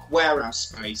as fuck warehouse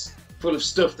space full of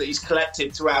stuff that he's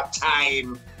collected throughout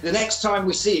time. The next time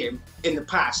we see him, in the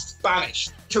past,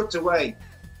 banished, chucked away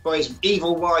by his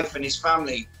evil wife and his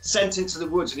family, sent into the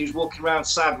woods, and he's walking around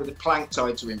sad with a plank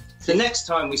tied to him. The next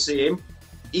time we see him,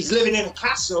 he's living in a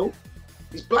castle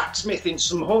He's blacksmithing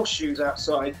some horseshoes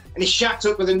outside, and he's shacked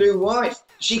up with a new wife.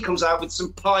 She comes out with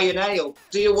some pie and ale.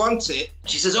 Do you want it?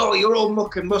 She says, "Oh, you're all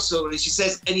muck and muscle." And he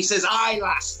says, "Aye,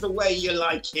 lass, the way you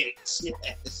like it."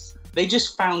 Yes. They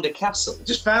just found a castle.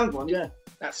 Just found one, yeah.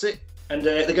 That's it. And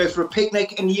they go for a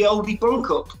picnic and Yodie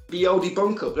bunk up. The Yodie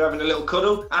bunk up. They're having a little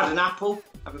cuddle, add an apple,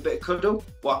 have a bit of cuddle.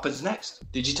 What happens next?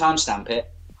 Did you timestamp it?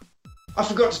 I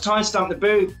forgot to timestamp the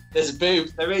boob. There's a boob.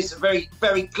 There is a very,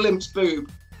 very glimpse boob.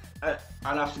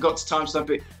 And I forgot to timestamp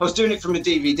it. I was doing it from a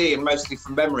DVD and mostly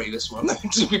from memory, this one,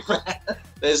 to be fair.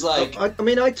 There's like... I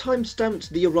timestamped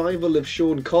the arrival of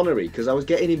Sean Connery because I was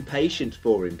getting impatient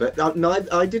for him, but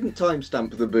I didn't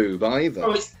timestamp the boob either.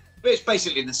 Oh, it's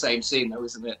basically the same scene, though,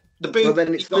 isn't it? The boob. Well,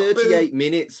 then it's 38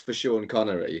 minutes for Sean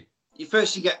Connery.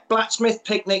 First you get blacksmith,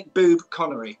 picnic, boob,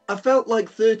 Connery. I felt like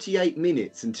 38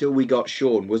 minutes until we got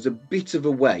Sean was a bit of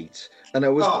a wait, and I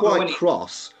was quite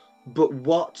cross, but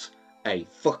what a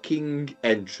fucking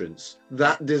entrance.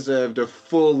 That deserved a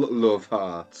full love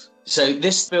heart. So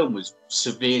this film was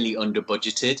severely under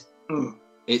budgeted.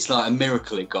 It's like a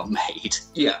miracle it got made.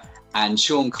 Yeah. And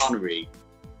Sean Connery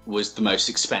was the most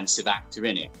expensive actor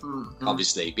in it,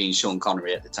 obviously, being Sean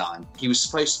Connery at the time. He was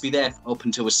supposed to be there up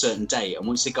until a certain date, and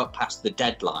once they got past the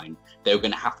deadline, they were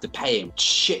going to have to pay him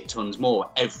shit tons more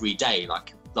every day,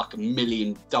 like $1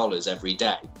 million every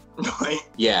day. Right.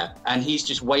 Yeah, and he's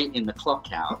just waiting the clock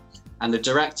out, and the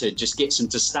director just gets him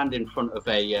to stand in front of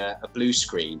a blue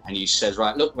screen, and he says,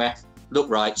 "Right, look left, look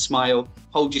right, smile,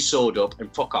 hold your sword up,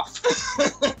 and fuck off."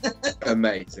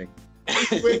 Amazing.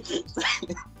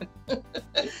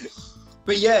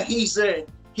 But yeah, he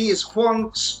is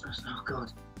Juan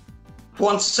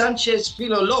Sanchez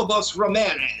Villalobos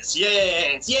Ramirez.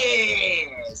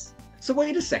 Yes. So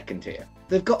wait a second here.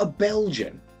 They've got a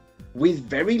Belgian with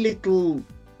very little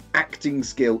acting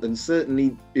skill and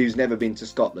certainly who's never been to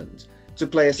Scotland to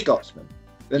play a Scotsman.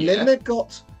 And then they've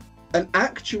got an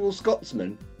actual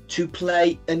Scotsman to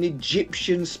play an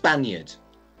Egyptian Spaniard.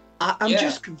 I'm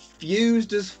just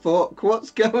confused as fuck. What's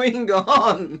going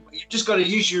on? You've just got to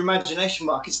use your imagination,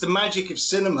 Mark. It's the magic of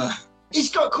cinema.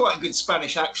 He's got quite a good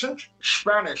Spanish accent.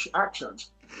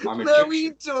 No,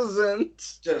 he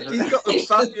doesn't. He's got a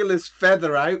fabulous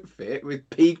feather outfit with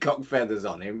peacock feathers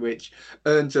on him, which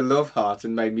earned a love heart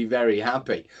and made me very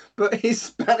happy. But his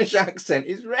Spanish accent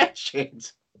is wretched.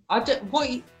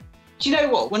 Do you know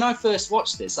what? When I first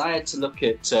watched this, I had to look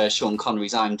at Sean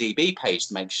Connery's IMDb page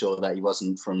to make sure that he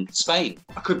wasn't from Spain.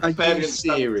 I couldn't barely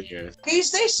understand.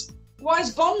 Who's this? Why is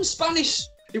Bond Spanish?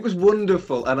 It was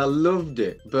wonderful and I loved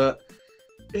it, but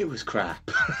it was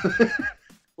crap.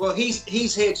 Well, he's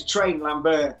here to train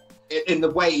Lambert in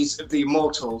the ways of the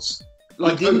immortals.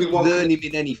 Like, he didn't learn him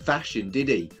in any fashion, did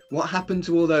he? What happened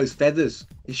to all those feathers?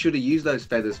 He should have used those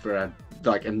feathers for a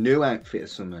new outfit or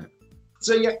something.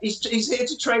 So yeah, he's here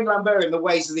to train Lambert in the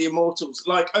ways of the immortals,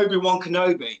 like Obi-Wan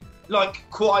Kenobi, like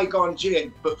Qui-Gon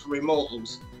Jinn, but for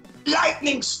immortals.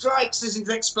 Lightning strikes as he's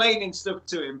explaining stuff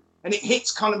to him, and it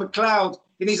hits Connor McLeod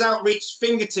in his outreached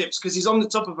fingertips because he's on the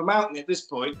top of a mountain at this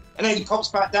point, and then he pops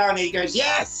back down and he goes,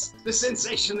 "Yes, the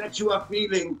sensation that you are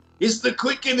feeling is the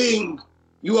quickening.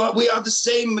 We are the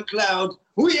same, McLeod.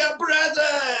 We are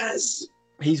brothers."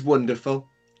 He's wonderful.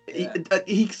 Yeah.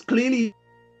 He's clearly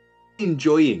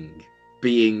enjoying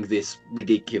being this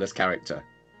ridiculous character.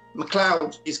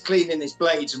 McLeod is cleaning his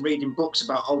blades and reading books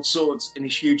about old swords in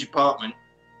his huge apartment,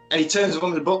 and he turns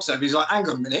one of the books over. He's like, "Hang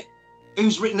on a minute,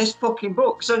 who's written this fucking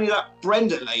book? It's only that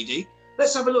Brenda lady.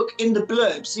 Let's have a look in the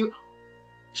blurb. See,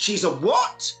 she's a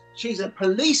what? She's a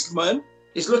policeman."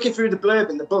 He's looking through the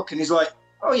blurb in the book, and he's like,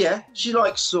 "Oh yeah, she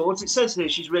likes swords. It says here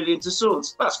she's really into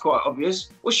swords. That's quite obvious.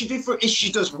 What she do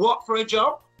she does what for a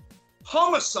job?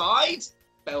 Homicide."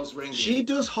 Bells ringing. She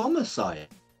does homicide.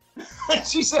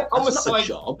 She said That's homicide. not a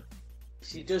job.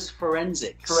 She does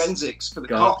forensics. Forensics for the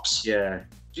God, cops. Yeah.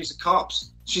 She's a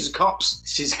cops. She's a cops.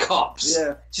 She's cops.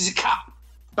 Yeah. She's a cop.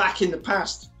 Back in the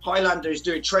past, Highlander is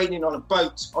doing training on a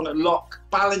boat, on a lock,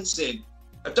 balancing.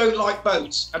 "I don't like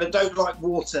boats and I don't like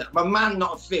water. I'm a man,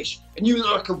 not a fish. And you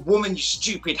look like a woman, you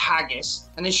stupid haggis."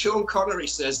 And then Sean Connery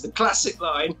says the classic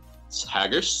line,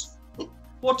 Haggis?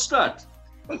 What's that?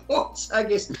 "What's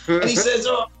haggis?" And he says,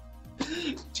 "Oh,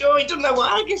 Joe, he doesn't know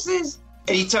what haggis is."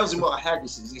 And he tells him what a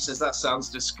haggis is. He says, "That sounds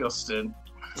disgusting."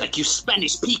 Like, you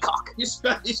Spanish peacock. You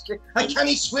Spanish, can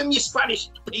he swim, you Spanish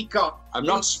peacock? I'm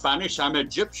not Spanish, I'm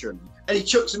Egyptian. And he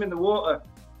chucks him in the water,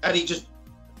 and he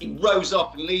rows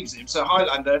off and leaves him. So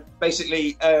Highlander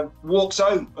basically walks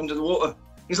home under the water.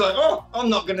 He's like, "Oh, I'm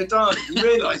not going to die." He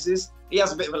realises, he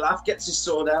has a bit of a laugh, gets his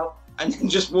sword out, and then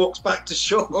just walks back to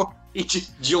shore. He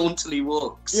just jauntily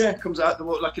walks. Yeah, comes out the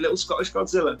water like a little Scottish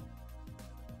Godzilla.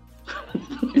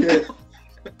 Yeah.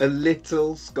 A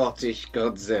little Scottish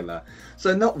Godzilla.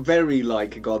 So not very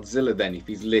like Godzilla then, if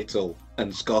he's little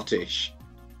and Scottish.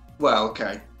 Well,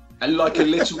 okay. And like a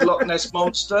little Loch Ness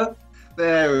monster.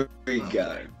 There we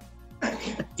go.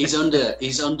 He's under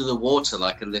the water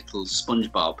like a little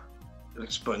SpongeBob. Like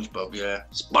SpongeBob, yeah.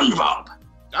 SpongeBob.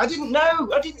 I didn't know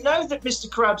that Mr.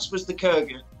 Krabs was the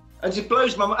Kurgan. That's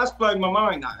blown my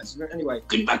mind. Anyway,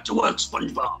 Get back to work,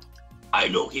 SpongeBob. I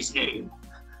know his name.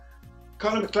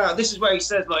 Conor McLeod. This is where he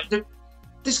says, like,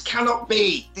 this cannot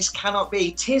be. This cannot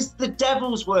be. 'Tis the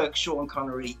devil's work, Sean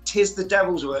Connery. 'Tis the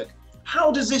devil's work.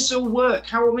 How does this all work?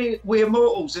 How are we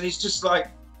immortals? And he's just like,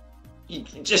 you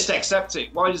just accept it.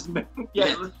 Why does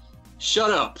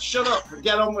Shut up. shut up and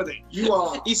get on with it? You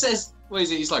are. He says, what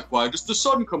is it? He's like, why does the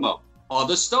sun come up? Are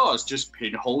the stars just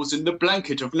pinholes in the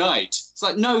blanket of night? It's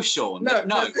like, no, Sean. No.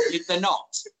 They're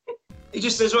not. He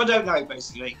just says, well, I don't know,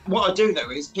 basically. What I do know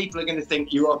is people are going to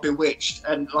think you are bewitched.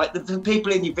 And, like, the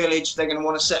people in your village, they're going to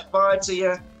want to set fire to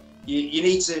you. You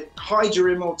need to hide your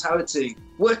immortality.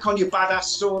 Work on your badass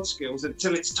sword skills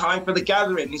until it's time for the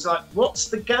gathering. He's like, what's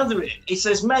the gathering? He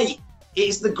says, mate, it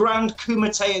is the grand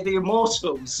kumite of the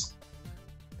immortals.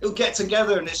 It'll get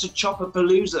together and it's a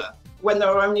chopper-palooza. When there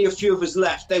are only a few of us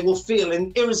left, they will feel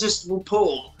an irresistible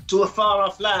pull to a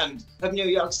far-off land of New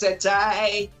York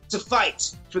City to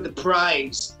fight for the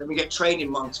prize. Then we get training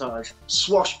montage,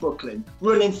 swashbuckling,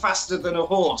 running faster than a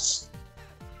horse.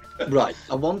 Right,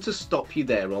 I want to stop you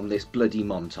there on this bloody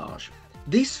montage.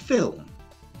 This film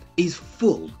is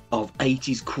full of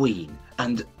 80s Queen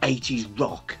and 80s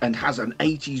rock and has an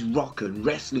 80s rock and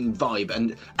wrestling vibe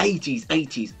and 80s.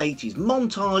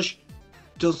 Montage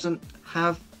doesn't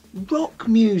have rock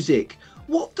music.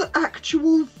 What the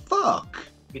actual fuck?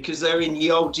 Because they're in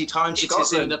ye olde time It is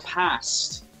Scotland. in the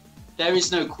past. There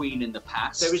is no queen in the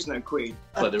past. There is no Queen.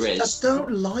 Well, there is. I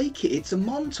don't like it. It's a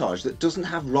montage that doesn't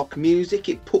have rock music.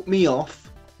 It put me off.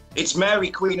 It's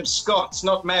Mary Queen of Scots,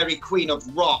 not Mary Queen of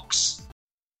Rocks.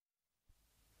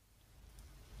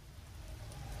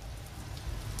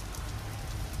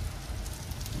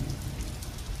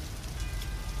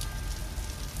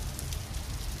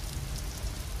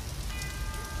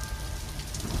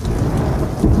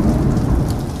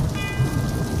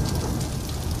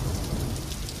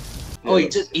 Oh, he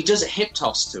does a hip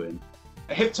toss to him.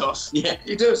 A hip toss. Yeah.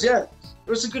 He does, yeah.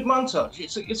 It's a good montage.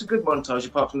 It's a good montage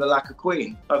apart from the lack of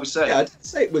Queen, I would say. Yeah, I didn't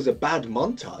say it was a bad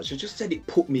montage. I just said it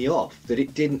put me off that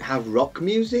it didn't have rock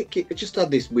music. It just had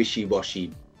this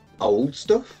wishy-washy old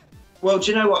stuff. Well,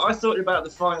 do you know what? I thought about the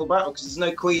final battle because there's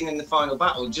no Queen in the final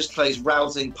battle. It just plays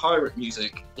rousing pirate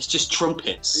music. It's just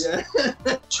trumpets.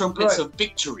 Yeah. Trumpets Right. of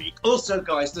victory. Also,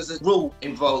 guys, there's a rule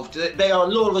involved. They are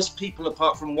lawless people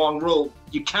apart from one rule.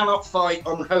 You cannot fight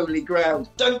on holy ground.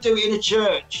 Don't do it in a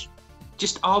church.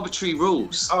 Just arbitrary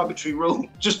rules. Arbitrary rule.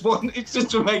 Just one. It's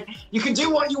just to make. You can do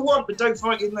what you want, but don't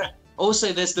fight in there.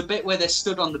 Also, there's the bit where they're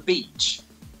stood on the beach,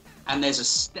 and there's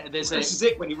a This is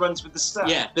it when he runs with the staff.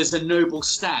 yeah, there's a noble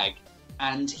stag,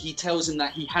 and he tells him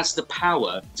that he has the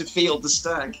power To field the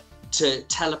stag. to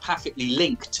telepathically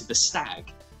link to the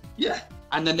stag. Yeah.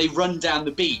 And then they run down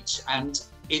the beach, and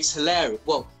it's hilarious.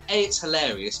 Well, A, it's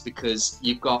hilarious because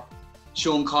you've got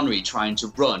Sean Connery trying to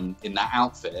run in that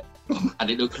outfit, and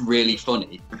it looked really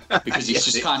funny because he's Yes,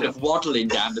 just it kind does. of waddling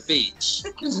down the beach.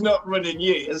 He's not run in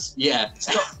years. Yeah,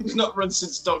 He's not run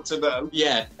since Dr. No.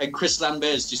 yeah. And Chris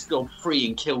Lambert's just gone free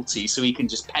and kilty so he can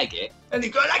just peg it. And he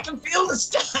goes, I can feel the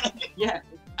stag. Yeah,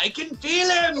 I can feel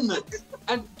him.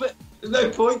 But There's no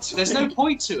point to there's it. no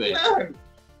point to it. No.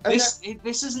 And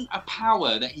This isn't a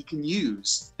power that he can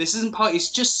use. This isn't part. It's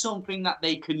just something that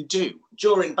they can do.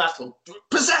 during battle,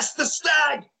 possess the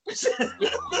stag!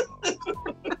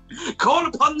 Call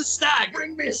upon the stag.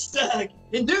 Bring me a stag!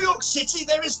 In New York City,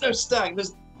 there is no stag.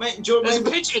 There's There's a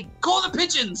maybe, pigeon. Call the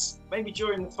pigeons. maybe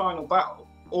during the final battle,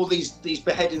 all these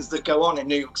beheadings that go on in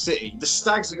New York City, the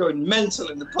stags are going mental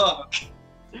in the park.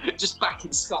 Just back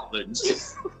in Scotland,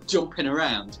 just jumping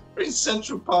around. We're in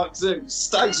Central Park Zoo.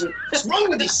 Stags are. What's wrong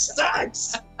with these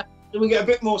stags? We get a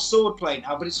bit more swordplay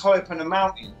now, but it's high up on a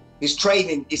mountain. His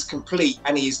training is complete,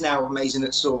 and he is now amazing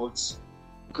at swords.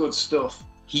 Good stuff.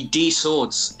 He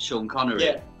de-swords Sean Connery.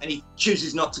 Yeah, and he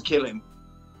chooses not to kill him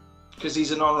because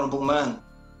he's an honourable man.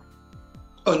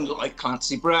 Unlike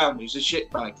Clancy Brown, who's a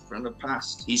shitbag from the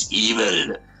past. He's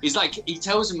evil. He's like, he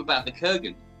tells him about the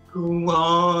Kurgan. Who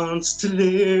wants to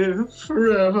live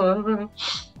forever?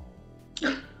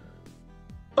 I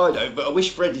don't, but I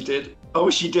wish Freddie did. I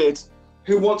wish he did.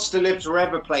 Who Wants to Live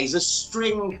Forever plays a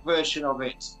string version of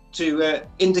it. to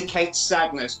indicate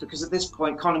sadness, because at this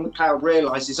point Connor McLeod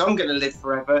realises, I'm going to live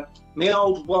forever. My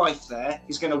old wife there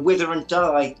is going to wither and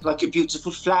die like a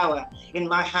beautiful flower in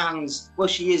my hands. Well,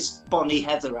 she is Bonnie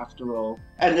Heather after all.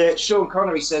 And Sean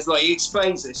Connery says, like, he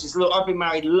explains this. He says, look, I've been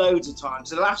married loads of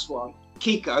times. The last one,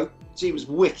 Kiko, she was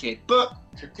wicked, but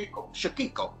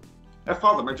Shakiko, her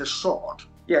father made a sword.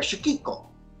 Yeah, Shakiko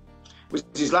was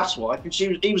his last wife, and she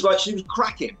was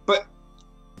cracking, but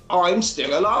I'm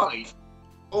still alive.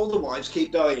 All the wives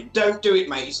keep dying. Don't do it,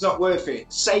 mate. It's not worth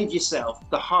it. Save yourself.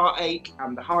 The heartache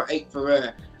and the heartache for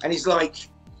her. And he's like,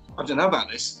 I don't know about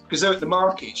this, because they're at the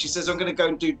market. She says, I'm going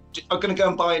to go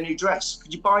and buy a new dress.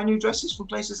 Could you buy new dresses from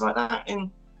places like that in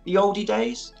the oldie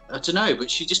days? I don't know, but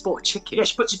she just bought a chicken. Yeah,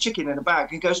 she puts a chicken in a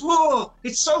bag and goes, whoa,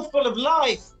 it's so full of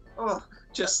life. Oh,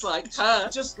 Just like her.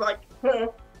 just like her.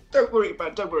 Don't worry,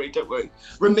 man. Don't worry.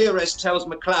 Ramirez tells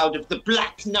McLeod of the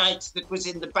Black Knight that was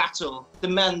in the battle, the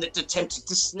man that attempted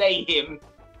to slay him.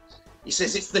 He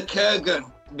says it's the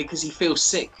Kurgan. Because he feels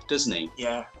sick, doesn't he?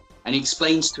 Yeah. And he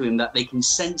explains to him that they can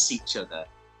sense each other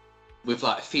with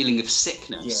like a feeling of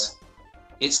sickness.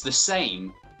 It's the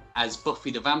same as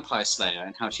Buffy the Vampire Slayer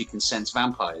and how she can sense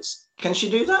vampires. Can she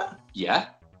do that? Yeah.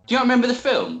 Do you not remember the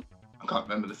film? I can't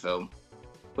remember the film.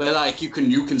 Where like you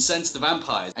can sense the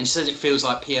vampires, and she says it feels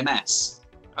like PMS.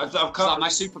 I It's like my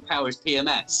superpower is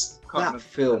PMS. That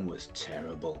film was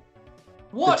terrible.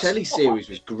 What? The teleseries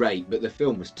was great, but the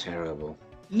film was terrible.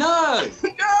 No!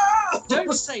 No!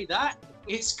 Don't say that.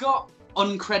 It's got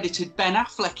uncredited Ben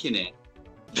Affleck in it.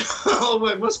 Oh,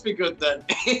 well, it must be good then.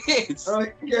 It is.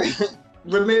 Right, yeah.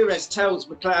 Ramirez tells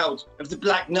McLeod of the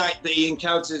Black Knight that he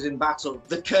encountered in battle,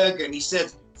 the Kurgan. He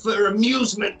said, for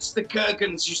amusement, the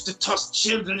Kurgans used to toss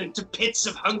children into pits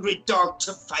of hungry dogs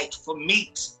to fight for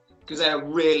meat, because they're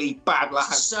really bad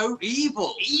lads. So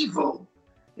evil. Evil.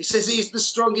 He says he's the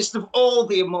strongest of all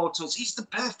the immortals. He's the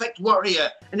perfect warrior.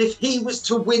 And if he was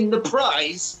to win the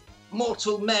prize,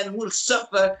 mortal men will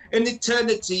suffer an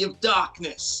eternity of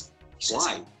darkness. He says,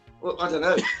 Why? well, I don't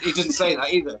know. He didn't say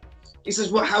that either. He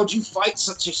says, well, how do you fight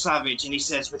such a savage? And he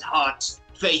says, with heart,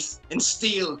 faith, and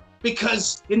steel.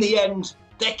 Because in the end,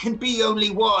 there can be only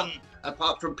one,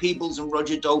 apart from Peebles and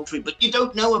Roger Daltrey, but you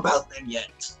don't know about them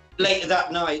yet. Later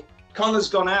that night, Connor's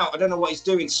gone out. I don't know what he's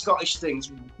doing, Scottish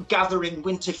things, gathering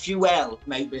winter fuel,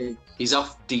 maybe. He's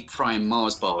off deep frying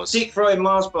Mars bars. Deep frying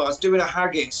Mars bars, doing a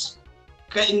haggis,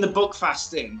 getting the book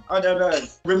fasting. I don't know.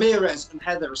 Ramirez and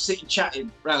Heather are sitting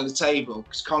chatting around the table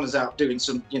because Connor's out doing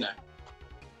some,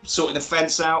 sorting a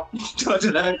fence out. I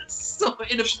don't know.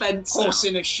 Sorting a fence. Horse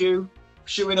in a shoe.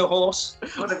 Shoeing a horse.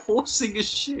 Horsing a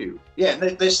shoe. Yeah,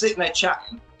 they're sitting there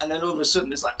chatting, and then all of a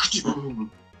sudden it's like,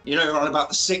 on about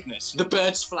the sickness. The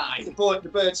birds fly. The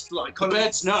birds fly. The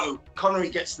birds know.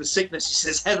 Connery gets the sickness. He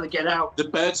says, Heather, get out. The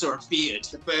birds are feared.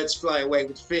 The birds fly away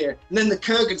with fear. And then the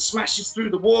Kurgan smashes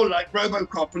through the wall like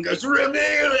Robocop and goes,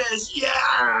 Ramirez,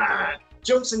 yeah!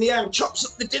 Jumps in the air and chops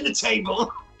up the dinner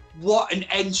table. What an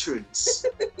entrance.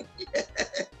 Yeah.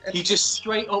 He just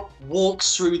straight up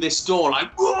walks through this door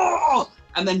like, whoa!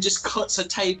 And then just cuts a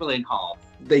table in half.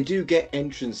 They do get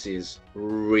entrances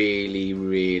really,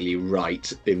 really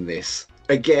right in this.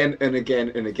 Again and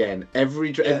again and again.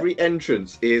 Every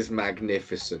entrance is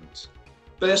magnificent.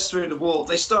 Burst through the wall.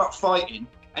 They start fighting.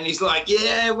 And he's like,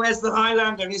 yeah, where's the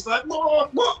Highlander? And he's like,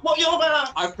 what you're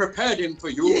about? I've prepared him for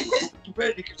you.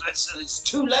 Because it's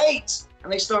too late.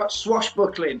 And they start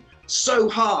swashbuckling so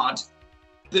hard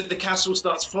that the castle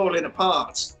starts falling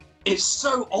apart. It's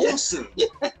so awesome. Yeah.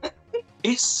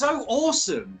 It's so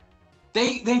awesome.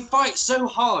 They fight so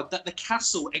hard that the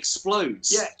castle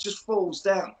explodes. Yeah, it just falls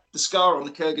down. The scar on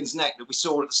the Kurgan's neck that we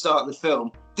saw at the start of the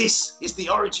film. This is the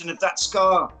origin of that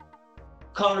scar.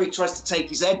 Connery tries to take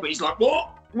his head, but he's like,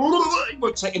 what? He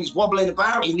won't take him, he's wobbling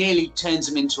about. He nearly turns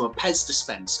him into a Pez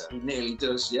dispenser. He nearly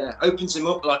does, yeah. Opens him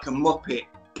up like a muppet.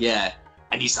 Yeah.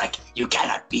 And he's like, you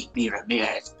cannot beat me,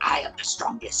 Ramirez. I am the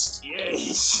strongest.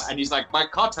 Yes. And he's like, my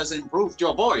cut has improved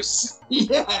your voice.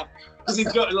 Yeah. Because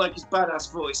he's got like his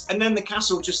badass voice. And then the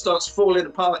castle just starts falling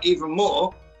apart even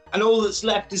more. And all that's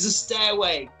left is a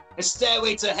stairway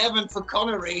to heaven for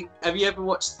Connery. Have you ever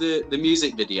watched the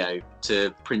music video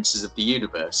to Princes of the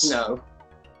Universe? No.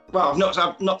 Well,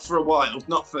 I've not for a while.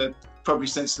 Not for probably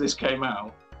since this came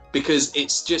out. Because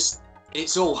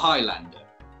it's all Highlander.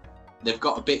 They've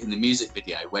got a bit in the music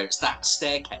video where it's that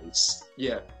staircase.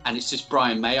 Yeah. And it's just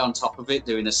Brian May on top of it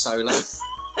doing a solo.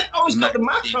 Oh, he's got the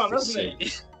Mac on, hasn't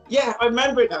he? Yeah, I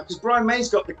remember it now, because Brian May's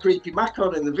got the creepy Mac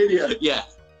on in the video. Yeah.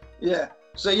 Yeah.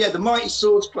 So, yeah, the mighty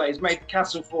swords players made the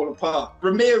castle fall apart.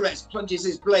 Ramirez plunges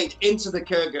his blade into the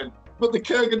Kurgan, but the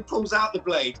Kurgan pulls out the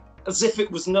blade as if it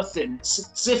was nothing,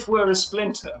 as if we're a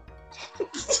splinter.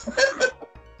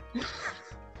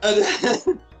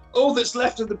 And all that's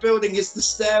left of the building is the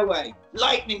stairway.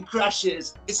 Lightning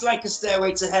crashes. It's like a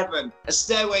stairway to heaven, a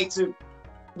stairway to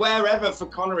wherever for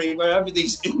Connery, wherever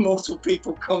these immortal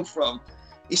people come from.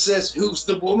 He says, "Who's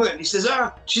the woman?" He says,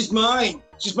 "She's mine.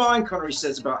 She's mine," Connery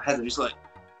says about Heather. He's like,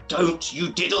 "Don't you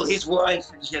diddle his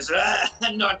wife." And she goes,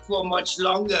 "Not for much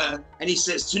longer." And he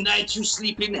says, "Tonight you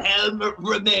sleep in hell,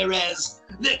 Ramirez.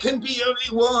 There can be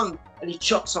only one." And he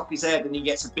chops off his head and he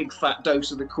gets a big fat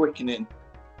dose of the quickening.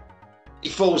 He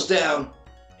falls down.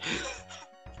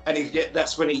 And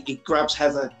that's when he grabs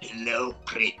Heather. "Hello,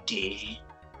 pretty."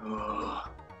 Oh.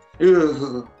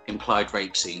 Implied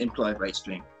rape scene. Implied rape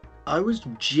scene. I was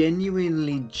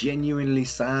genuinely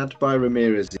sad by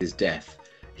Ramirez's death.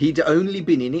 He'd only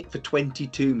been in it for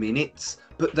 22 minutes,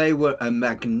 but they were a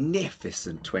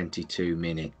magnificent 22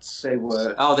 minutes. They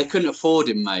were. Oh, they couldn't afford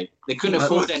him, mate. They couldn't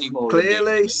afford any more.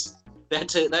 Clearly. They had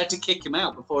to kick him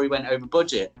out before he went over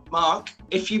budget. Mark,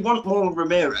 if you want more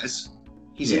Ramirez,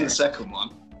 he's in Yeah. the second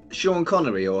one. Sean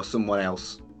Connery or someone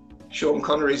else? Sean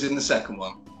Connery's in the second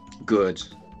one. Good.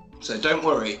 So don't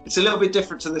worry. It's a little bit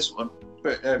different to this one,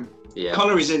 but Yeah.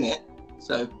 Connery's in it.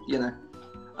 So, you know.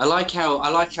 I like how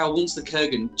once the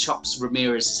Kurgan chops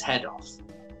Ramirez's head off,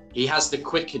 he has the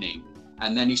quickening,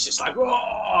 and then he's just like,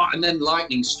 whoa, and then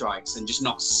lightning strikes and just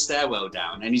knocks the stairwell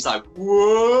down, and he's like,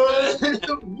 whoa.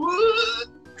 What?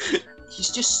 He's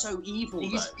just so evil.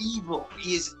 He's though. evil.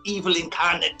 He is evil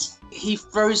incarnate. He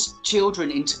throws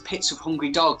children into pits of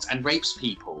hungry dogs and rapes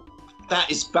people. That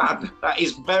is bad. That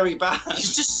is very bad.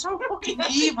 He's just so fucking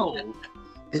evil.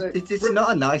 So- It's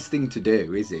not a nice thing to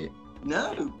do, is it?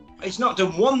 No. He's not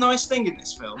done one nice thing in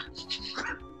this film.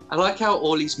 I like how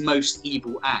all his most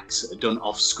evil acts are done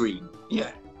off screen.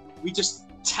 Yeah. We just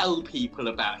tell people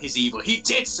about his evil. He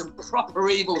did some proper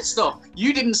evil stuff.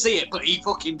 You didn't see it, but he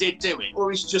fucking did do it.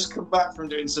 Or he's just come back from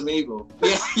doing some evil.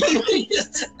 Yeah.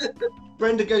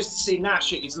 Brenda goes to see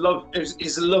Nash at his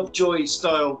Lovejoy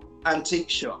style antique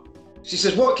shop. She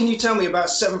says, "What can you tell me about a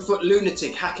 7-foot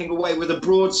lunatic hacking away with a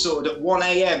broadsword at 1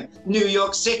 a.m. New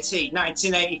York City,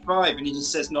 1985? And he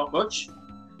just says, "Not much."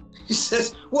 He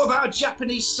says, "What about a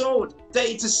Japanese sword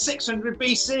dated to 600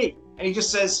 BC? And he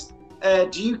just says,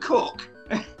 "Do you cook?"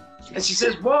 And she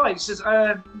says, "Why?" He says,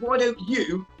 "Why don't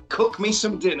you cook me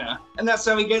some dinner?" And that's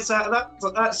how he gets out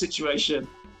of that situation.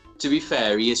 To be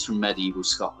fair, he is from medieval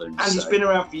Scotland. And he's so- been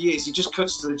around for years. He just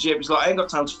cuts to the gym. He's like, "I ain't got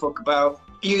time to fuck about.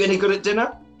 Are you any good at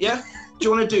dinner? Yeah? Do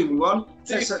you want to do me one?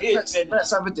 Let's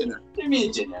have a dinner." Do me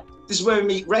a dinner. This is where we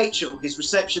meet Rachel, his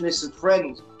receptionist and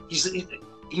friend.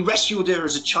 He rescued her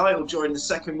as a child during the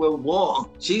Second World War.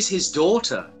 She's his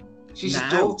daughter. She's Now,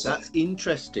 his daughter. That's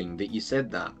interesting that you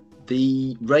said that.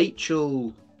 The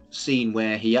Rachel scene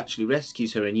where he actually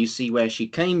rescues her and you see where she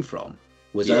came from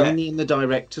was Yeah. only in the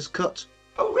director's cut.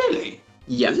 Oh, really?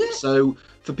 Yeah. Is it? So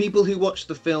for people who watch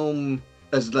the film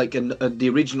as like the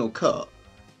original cut,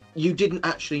 you didn't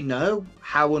actually know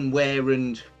how and where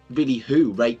and really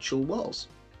who Rachel was.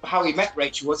 How he met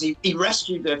Rachel was he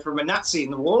rescued her from a Nazi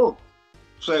in the war.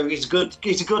 So he's good.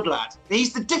 He's a good lad.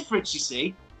 He's the difference, you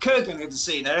see. Kurgan had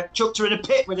seen her, chucked her in a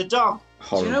pit with a dog.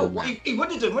 Horrible. you know man. what? He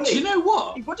would have done, wouldn't Do he? you know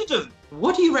what? He would have done.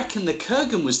 What do you reckon the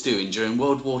Kurgan was doing during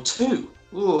World War II?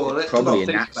 Oh, let's Probably not a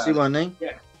think Nazi, about it. wasn't he?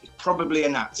 He's probably a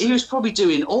Nazi. He was probably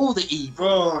doing all the evil.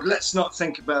 Oh, let's not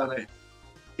think about it.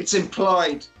 It's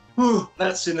implied.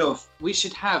 That's enough. We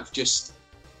should have just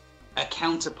a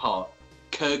counterpart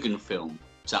Kurgan film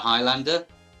to Highlander,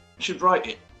 You should write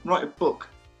it. Write a book.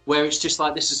 where it's just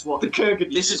like this is what The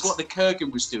Kurgan years. this is what the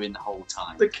Kurgan was doing the whole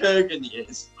time. the Kurgan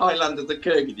years. Highlander, the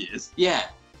Kurgan years. Yeah.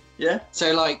 Yeah?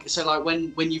 So like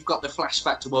when you've got the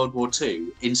flashback to World War II,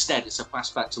 instead it's a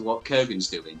flashback to what Kurgan's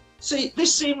doing. See,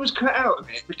 this scene was cut out of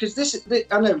it because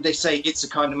I know they say it's a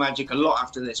kind of magic a lot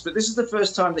after this, but this is the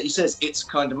first time that he says it's a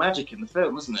kind of magic in the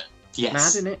film, isn't it? Yes. Mad,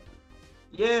 isn't it?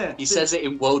 Yeah. He says it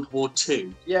in World War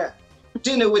II. Yeah.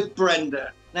 Dinner with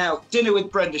Brenda. Now, dinner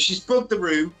with Brenda. She's bugged the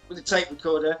room with a tape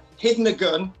recorder, hidden a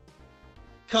gun.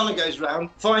 Connor goes round,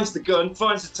 finds the gun,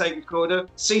 finds the tape recorder,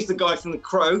 sees the guy from the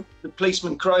Crow, the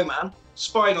policeman Crowman,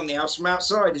 spying on the house from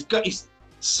outside. He's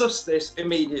sussed this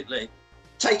immediately.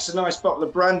 Takes a nice bottle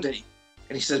of brandy,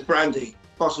 and he says, "Brandy,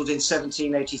 bottled in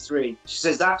 1783. She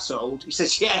says, "That's old." He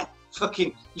says, "Yeah,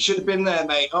 fucking, you should have been there,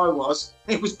 mate. I was.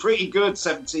 It was pretty good,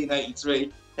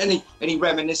 1783. And he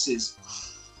reminisces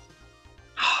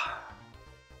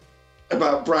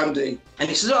about brandy. And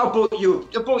he says, "Oh, I bought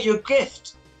you a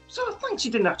gift." So thanks,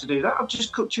 you didn't have to do that. I've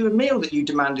just cooked you a meal that you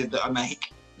demanded that I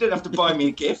make. You don't have to buy me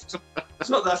a gift. It's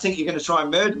not that I think you're going to try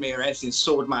and murder me or anything,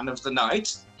 sword man of the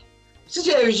night. He says,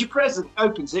 "Yeah, here's your present."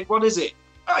 Opens it. What is it?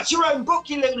 That's your own book,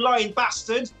 you little lying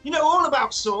bastard. You know all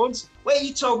about swords. Where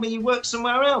you told me you worked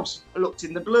somewhere else. I looked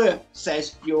in the blur.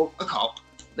 Says you're a cop.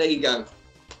 There you go.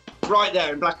 Right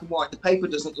there in black and white. The paper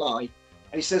doesn't lie.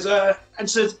 And he says,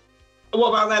 what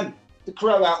about them? The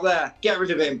crow out there. Get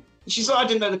rid of him. And she's like, I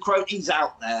didn't know the crow. He's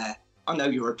out there. I know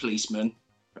you're a policeman.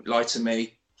 Don't lie to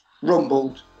me.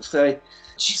 Rumbled. Say.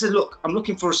 She said, look, I'm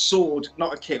looking for a sword,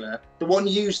 not a killer. The one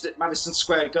used at Madison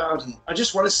Square Garden. I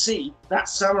just want to see that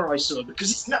samurai sword because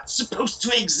it's not supposed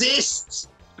to exist.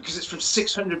 Because it's from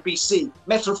 600 BC,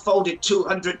 metal folded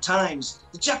 200 times.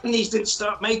 The Japanese didn't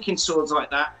start making swords like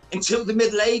that until the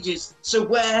Middle Ages. So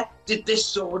where did this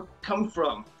sword come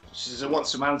from? She says, I want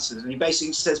some answers. And he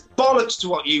basically says, bollocks to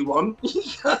what you want.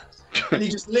 And he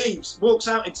just leaves, walks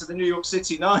out into the New York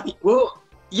City night. What?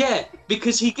 Yeah,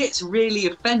 because he gets really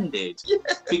offended. Yeah.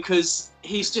 Because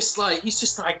he's just like,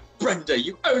 Brenda,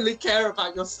 you only care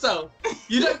about yourself.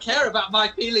 You don't care about my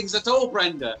feelings at all,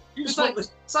 Brenda. It's like,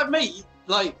 mate,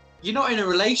 like, you're not in a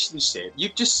relationship.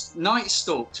 You've just night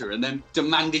stalked her and then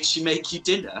demanded she make you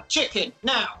dinner. Chicken,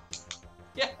 now.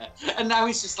 Yeah, and now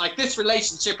he's just like, this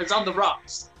relationship is on the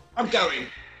rocks. I'm going.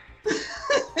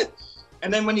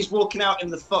 And then when he's walking out in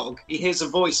the fog, he hears a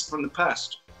voice from the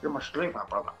past. You're my slave, my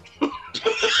brother.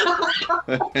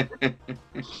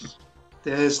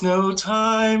 There's no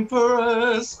time for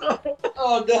us.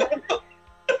 Oh, no.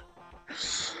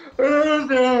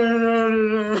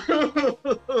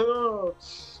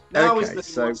 Now Okay,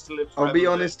 so I'll be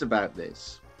honest about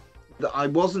this. That I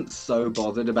wasn't so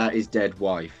bothered about his dead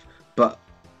wife, but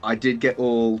I did get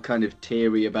all kind of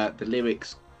teary about the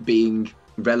lyrics being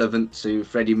relevant to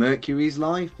Freddie Mercury's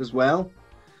life as well.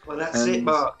 Well, that's it,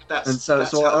 Mark.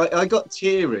 I got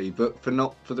teary, but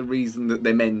not for the reason that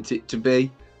they meant it to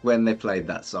be when they played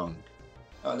that song.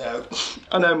 I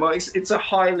know, Mike. It's a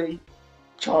highly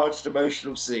charged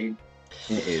emotional scene.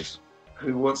 It is.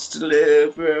 Who wants to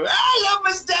live forever? I love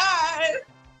must die.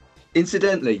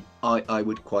 Incidentally, I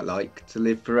would quite like to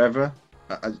live forever.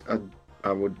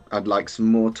 I'd like some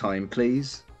more time,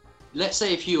 please. Let's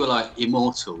say if you were like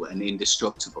immortal and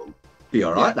indestructible. Be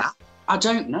all right, that. I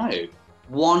don't know.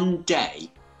 One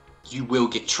day, you will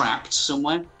get trapped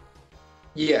somewhere.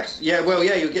 Yes. Yeah. Well,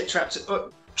 yeah. You'll get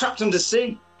trapped under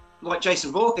sea, like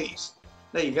Jason Voorhees.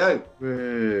 There you go.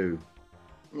 Whoa.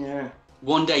 Yeah.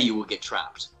 One day you will get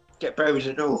trapped. Get buried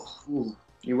in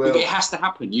you will. It has to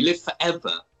happen. You live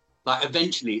forever. Like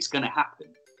eventually, it's going to happen.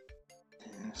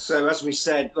 So as we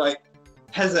said, like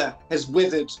Heather has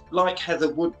withered, like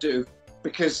Heather would do,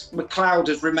 because McLeod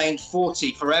has remained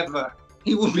 40 forever.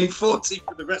 He will be 40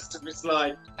 for the rest of his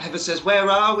life. Heather says, "Where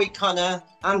are we, Connor?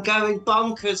 I'm going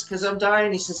bonkers because I'm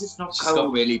dying." He says, "It's not She's cold."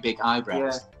 got really big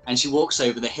eyebrows, and she walks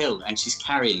over the hill, and she's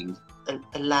carrying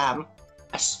a lamb,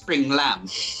 a spring lamb.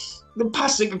 The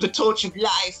passing of the torch of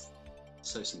life.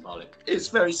 So symbolic. It's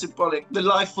very symbolic. The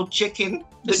lifeful chicken,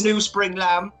 the new spring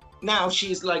lamb. Now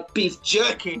she's like beef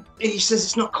jerky. He says,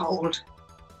 "It's not cold.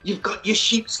 You've got your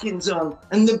sheepskins on,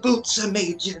 and the boots are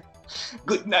made you.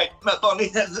 Good night, my bonny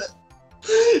Heather."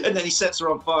 And then he sets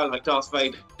her on fire like Darth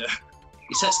Vader.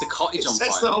 He sets the cottage on fire.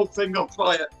 Sets the whole thing on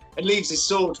fire and leaves his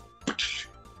sword.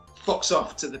 Fucks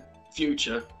off to the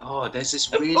future. Oh, there's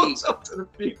this really. Fucks off to the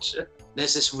future.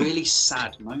 There's this really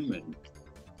sad moment.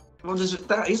 Well,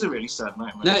 that is a really sad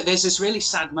moment. No, there's this really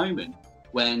sad moment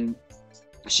when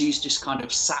she's just kind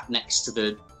of sat next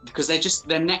to because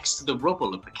they're next to the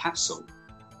rubble of the castle,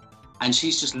 and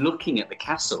she's just looking at the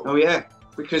castle. Oh yeah,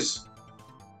 because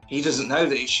he doesn't know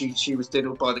that she was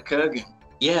diddled by the Kurgan.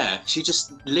 Yeah, she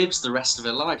just lives the rest of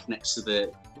her life next to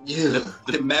the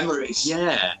memories.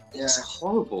 Yeah, it's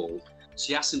horrible.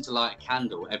 She asks him to light a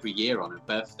candle every year on her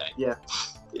birthday. Yeah,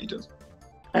 he does.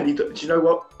 And he does. Do you know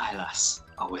what? Aye, lass,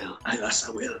 I will. Aye, lass,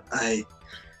 I will. Aye.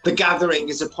 The gathering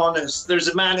is upon us. There's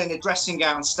a man in a dressing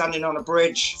gown standing on a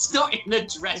bridge. It's not in a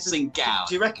dressing gown.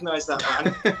 Do you recognise that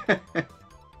man?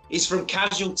 He's from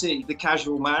Casualty, the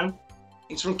casual man.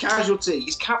 He's from Casualty.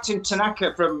 He's Captain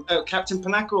Tanaka from Captain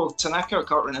Panaka or Tanaka, I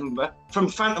can't remember, from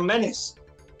Phantom Menace.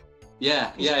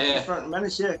 Yeah. Phantom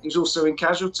Menace, yeah. He's also in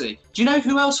Casualty. Do you know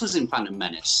who else was in Phantom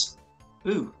Menace?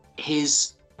 Who?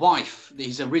 His wife,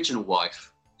 his original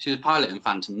wife. She was a pilot in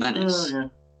Phantom Menace. Oh,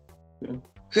 yeah.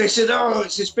 They said,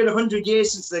 it's been 100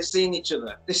 years since they've seen each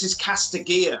other. This is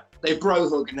Castagia. They bro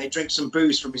hug and they drink some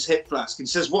booze from his hip flask. And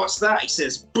he says, "What's that?" He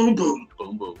says, "Boom, boom."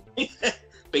 Boom, boom.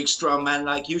 Big, strong man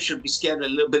like you should be scared of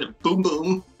a little bit of boom,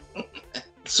 boom.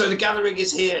 So the gathering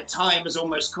is here. Time has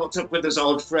almost caught up with his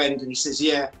old friend. And he says,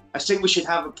 "Yeah, I think we should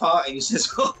have a party." He says,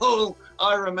 "Oh,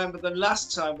 I remember the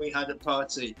last time we had a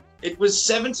party. It was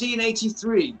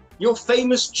 1783. Your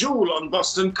famous duel on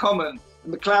Boston Common."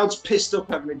 And McLeod's pissed up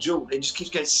having a duel. He just keeps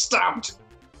getting stabbed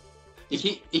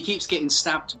He keeps getting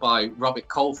stabbed by Robert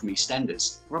Cole from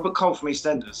EastEnders. Robert Cole from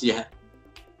EastEnders. Yeah.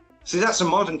 See, that's a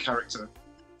modern character.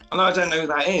 And I don't know who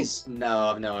that is. No,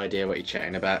 I've no idea what you're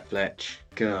chatting about, Fletch.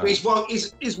 God. His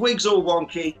wig's all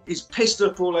wonky. He's pissed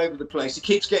up all over the place. He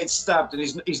keeps getting stabbed and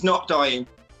he's not dying.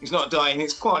 He's not dying.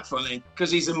 It's quite funny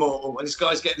because he's immortal and this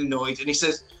guy's getting annoyed and he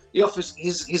says he offers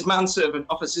his manservant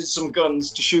offers him some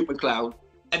guns to shoot McLeod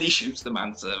and he shoots the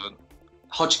manservant.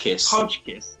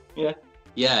 Hodgkiss. Yeah.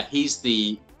 Yeah, he's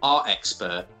the art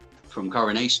expert from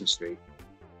Coronation Street.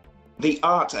 The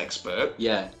art expert.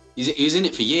 Yeah, he was in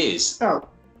it for years. Oh.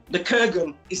 The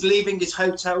Kurgan is leaving his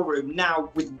hotel room now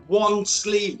with one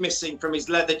sleeve missing from his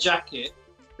leather jacket.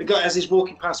 The guy, as he's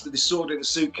walking past with his sword in the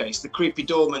suitcase, the creepy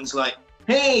doorman's like,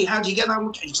 "Hey, how'd you get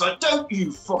on?" He's like, "Don't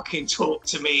you fucking talk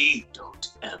to me. Don't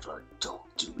ever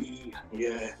talk to me."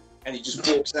 Yeah. And he just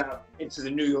walks out into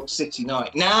the New York City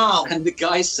night. Now! And the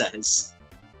guy says,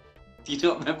 do you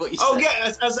not remember what he said? Oh,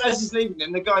 yeah, as he's leaving,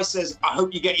 and the guy says, "I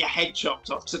hope you get your head chopped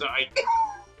off tonight."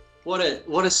 What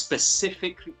a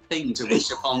specific thing to wish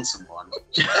upon someone.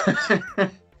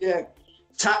 Yeah.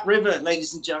 Tat River,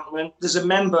 ladies and gentlemen. There's a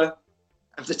member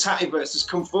of the Tattyverse that's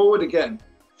come forward again.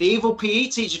 The evil PE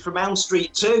teacher from Elm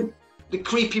Street 2. The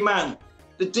creepy man.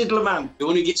 The diddler man. The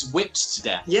one who gets whipped to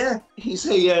death. Yeah, he's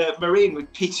a Marine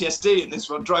with PTSD in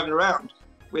this one, driving around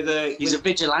with a... He's a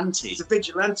vigilante. He's a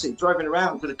vigilante, driving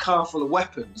around with a car full of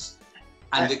weapons.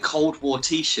 And a Cold War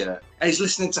t-shirt. And he's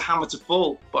listening to Hammer to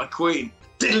Fall by Queen.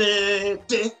 Yeah!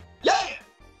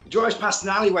 He drives past an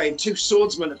alleyway and two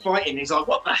swordsmen are fighting. He's like,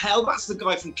 "What the hell? That's the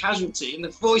guy from Casualty in the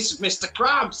voice of Mr.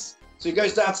 Krabs." So he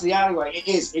goes down to the alleyway. It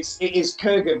is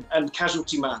Kurgan and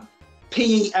Casualty man.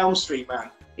 P.E. Elm Street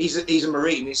man. He's a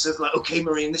Marine. He says, like, "Okay,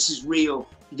 Marine, this is real."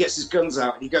 He gets his guns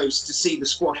out and he goes to see the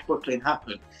squashbuckling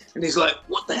happen. And he's like,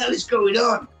 "What the hell is going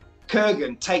on?"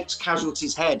 Kurgan takes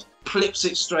Casualty's head, flips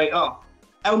it straight off.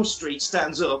 Elm Street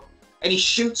stands up and he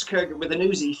shoots Kurgan with an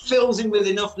Uzi. He fills him with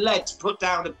enough lead to put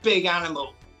down a big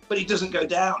animal, but he doesn't go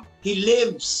down. He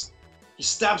lives. He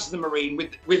stabs the Marine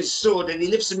with his sword and he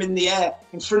lifts him in the air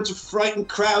in front of frightened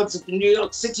crowds of the New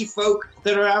York City folk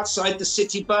that are outside the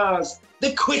city bars.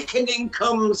 The quickening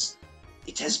comes.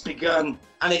 It has begun,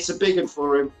 and it's a big one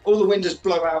for him. All the windows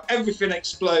blow out, everything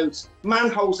explodes.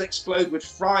 Manholes explode with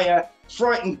fire,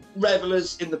 frightened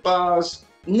revelers in the bars,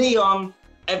 neon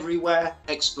everywhere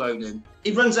exploding.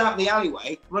 He runs out the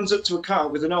alleyway, runs up to a car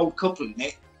with an old couple in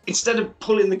it. Instead of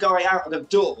pulling the guy out of the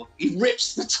door, he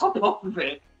rips the top off of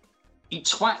it. He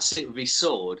twats it with his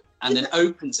sword and then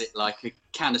opens it like a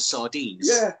can of sardines.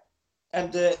 Yeah.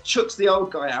 And chucks the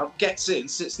old guy out, gets in,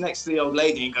 sits next to the old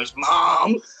lady and goes,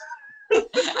 "Mom!"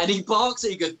 And he barks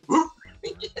and he goes, "Whoop."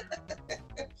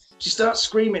 She starts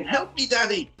screaming, "Help me,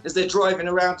 Daddy!" as they're driving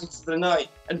around into the night.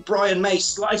 And Brian May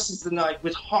slices the night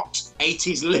with hot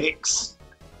 80s licks.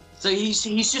 So he's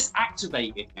just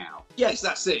activated now. Yes,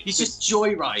 that's it. He's just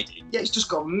joyriding. Yeah, he's just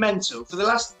gone mental. For the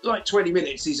last 20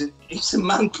 minutes, he's a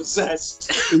man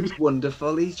possessed. He's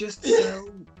wonderful. He's just so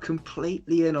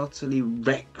completely and utterly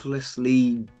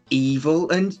recklessly evil.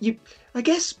 And I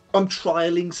guess I'm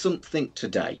trialing something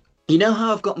today. You know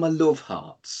how I've got my love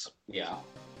hearts? Yeah.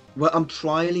 Well, I'm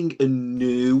trialing a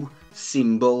new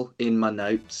symbol in my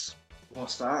notes.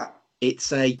 What's that?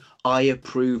 It's a "I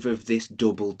approve of this"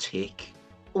 double tick.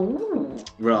 Ooh.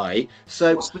 Right.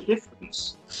 So What's the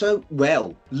difference?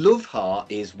 Well, Love Heart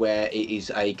is where it is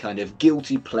a kind of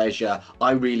guilty pleasure.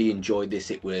 I really enjoyed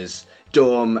this. It was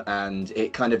dumb and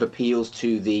it kind of appeals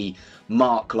to the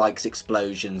Mark likes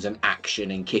explosions and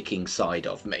action and kicking side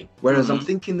of me. Whereas I'm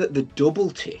thinking that the double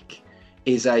tick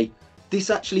is this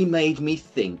actually made me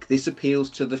think. This appeals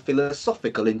to the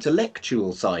philosophical,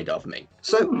 intellectual side of me.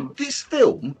 So this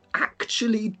film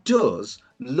actually does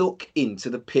look into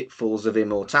the pitfalls of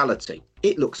immortality.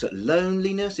 It looks at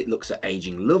loneliness, it looks at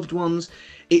aging loved ones,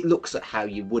 it looks at how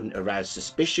you wouldn't arouse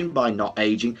suspicion by not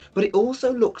aging, but it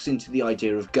also looks into the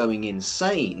idea of going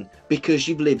insane because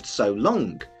you've lived so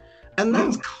long. And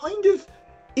that's kind of,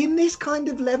 in this kind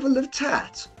of level of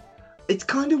tat, it's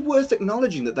kind of worth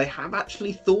acknowledging that they have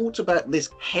actually thought about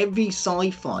this heavy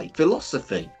sci-fi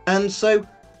philosophy. And so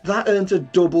that earns a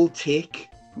double tick.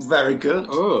 Very good.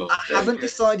 Oh, I haven't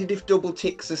decided if double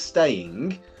ticks are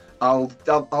staying. I'll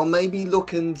maybe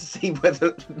look and see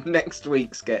whether next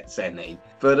week's gets any.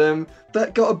 But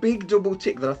that got a big double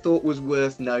tick that I thought was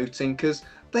worth noting because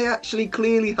they actually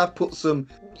clearly have put some,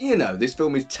 this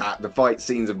film is tat, the fight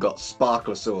scenes have got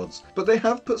sparkler swords, but they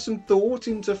have put some thought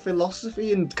into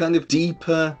philosophy and kind of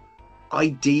deeper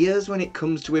ideas when it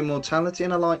comes to immortality,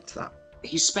 and I liked that.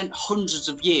 He spent hundreds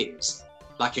of years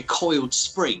like a coiled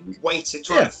spring,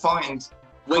 Trying to find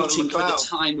waiting for the McLeod.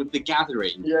 time of the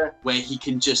gathering, Yeah. where he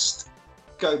can just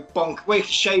go bonk. Well, he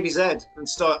can shave his head and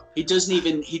start. He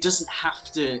doesn't have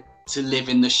to live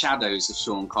in the shadows of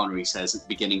Sean Connery says at the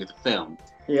beginning of the film.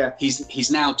 Yeah.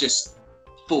 He's now just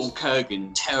full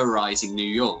Kurgan terrorizing New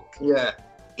York. Yeah.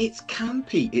 It's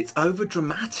campy, it's over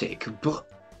dramatic, but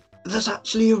there's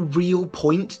actually a real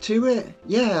point to it.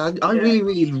 Yeah, I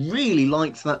really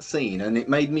liked that scene, and it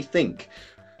made me think,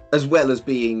 as well as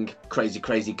being crazy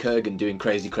Kurgan doing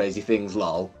crazy things,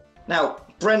 lol. Now,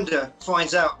 Brenda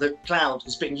finds out that Cloud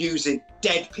has been using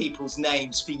dead people's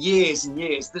names for years and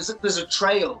years. There's a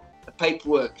trail of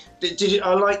paperwork.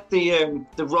 I like the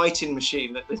writing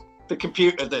machine, that the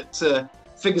computer that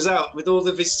figures out with all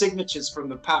of his signatures from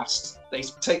the past. They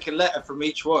take a letter from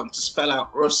each one to spell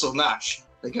out Russell Nash.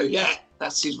 They go, yeah,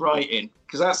 that's his writing,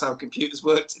 because that's how computers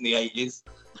worked in the 80s.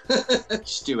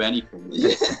 Just do anything.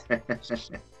 Yeah.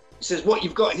 He says, what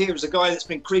you've got here is a guy that's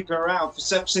been creeping around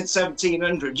since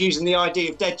 1700, using the ID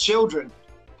of dead children,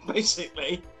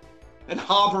 basically, and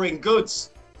harbouring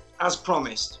goods. As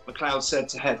promised, McLeod said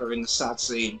to Heather in the sad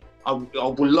scene, I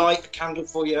will light a candle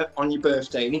for you on your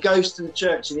birthday. And he goes to the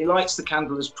church and he lights the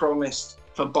candle as promised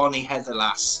for Bonnie Heather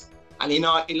lass. And he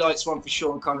lights one for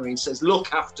Sean Connery and says,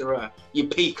 look after her, you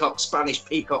Spanish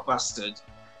peacock bastard.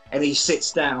 And he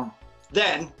sits down.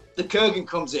 Then the Kurgan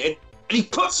comes in and he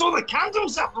puts all the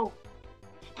candles out.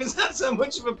 Because that's how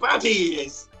much of a baddie he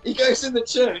is. He goes in the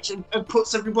church and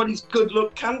puts everybody's good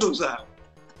luck candles out.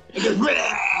 He goes,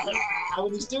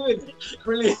 when he's doing it.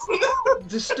 Brilliant.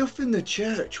 The stuff in the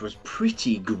church was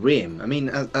pretty grim. I mean,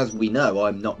 as we know,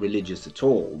 I'm not religious at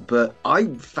all, but I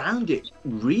found it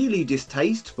really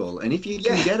distasteful. And if you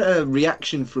can get a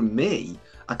reaction from me,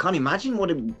 I can't imagine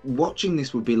what watching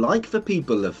this would be like for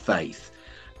people of faith.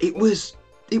 It was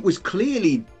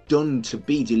clearly done to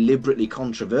be deliberately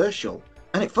controversial,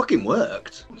 and it fucking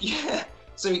worked. Yeah.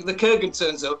 So the Kurgan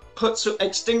turns up,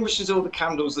 extinguishes all the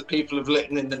candles that people have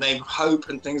lit in the name of hope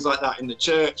and things like that in the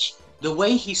church. The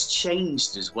way he's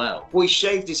changed as well. Well, he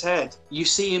shaved his head. You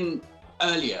see him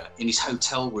earlier in his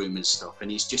hotel room and stuff, and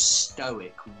he's just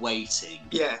stoic, waiting.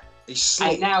 Yeah, he's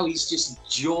slick. And now he's just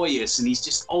joyous, and he's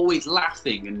just always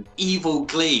laughing and evil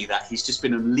glee that he's just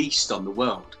been unleashed on the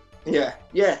world. Yeah,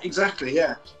 exactly,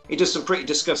 yeah. He does some pretty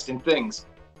disgusting things.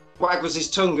 Waggles his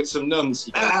tongue at some nuns.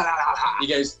 He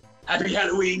goes, Happy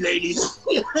Halloween, ladies.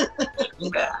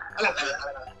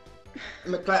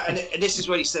 And this is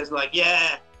what he says, like,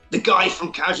 yeah, the guy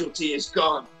from Casualty is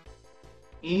gone.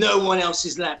 No one else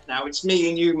is left now. It's me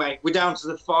and you, mate. We're down to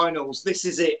the finals. This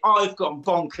is it. I've gone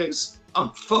bonkers.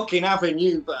 I'm fucking having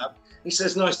you, Bab. He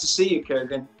says, nice to see you,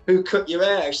 Kurgan. Who cut your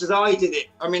hair? He says, I did it.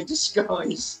 I'm in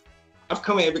disguise. I've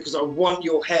come here because I want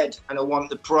your head and I want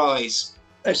the prize.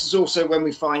 This is also when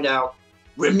we find out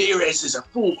Ramirez is a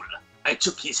fool. I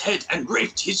took his head and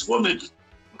raped his woman.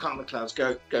 Carl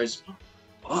McLeod goes,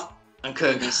 what? And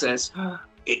Kurgan says,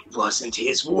 it wasn't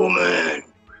his woman.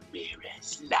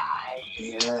 Ramirez lied.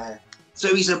 Yeah.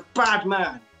 So he's a bad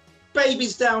man.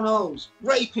 Babies down holes,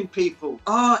 raping people.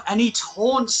 Oh, and he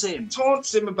taunts him.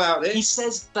 Taunts him about it. He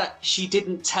says that she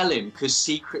didn't tell him because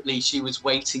secretly she was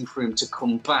waiting for him to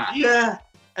come back. Yeah.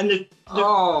 And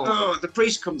the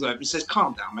priest comes over and says,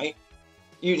 calm down, mate.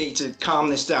 You need to calm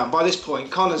this down. By this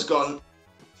point, Connor's gone,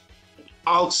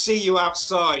 I'll see you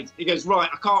outside. He goes, right,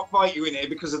 I can't fight you in here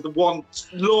because of the one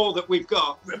law that we've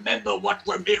got. Remember what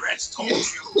Ramirez told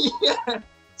you. Yeah.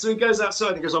 So he goes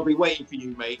outside and goes, I'll be waiting for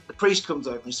you, mate. The priest comes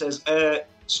over and says,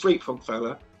 street folk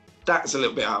fella, that's a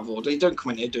little bit out of order. You don't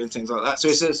come in here doing things like that. So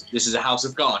he says, this is a house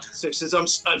of God. So he says,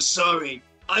 I'm sorry.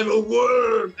 I'm a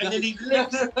worm. And then he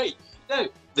No.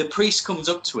 The priest comes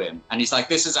up to him and he's like,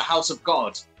 this is a house of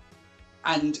God.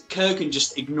 And Kurgan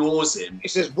just ignores him. He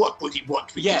says, what would he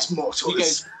want with these mortals? He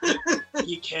goes,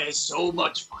 he cares so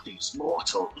much for these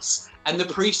mortals. And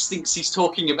the priest thinks he's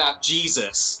talking about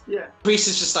Jesus. Yeah. The priest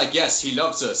is just like, yes, he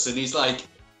loves us. And he's like,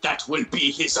 that will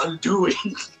be his undoing.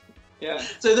 Yeah.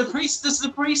 So does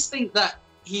the priest think that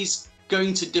he's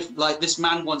going to, this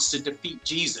man wants to defeat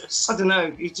Jesus? I don't know.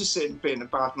 He's just sitting being a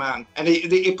bad man. And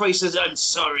the priest says, I'm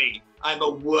sorry. I'm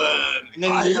a worm. And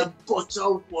then I am but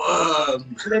a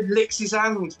worm. And then licks his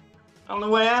hand on the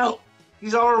way out.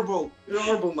 He's horrible. He's a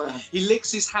horrible man. He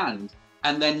licks his hand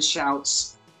and then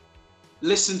shouts,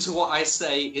 listen to what I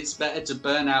say, it's better to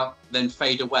burn out than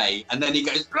fade away. And then he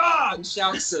goes, rah, and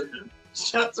shouts at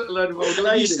a load of old He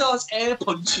ladies. starts air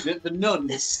punching at the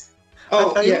nuns.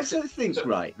 I also think,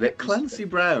 right, that Clancy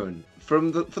Brown, for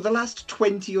the last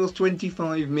 20 or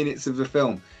 25 minutes of the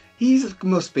film, he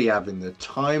must be having the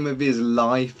time of his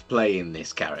life playing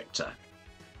this character.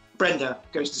 Brenda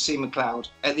goes to see McLeod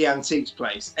at the antiques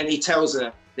place, and he tells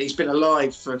her that he's been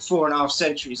alive for 4.5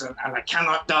 centuries and I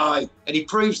cannot die. And he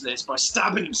proves this by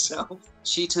stabbing himself.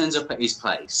 She turns up at his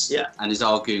place Yeah. and is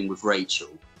arguing with Rachel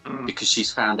Mm. because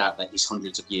she's found out that he's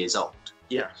hundreds of years old.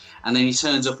 Yeah. And then he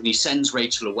turns up and he sends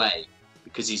Rachel away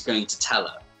because he's going to tell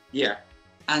her. Yeah.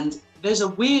 And there's a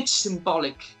weird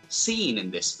symbolic scene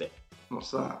in this bit. What's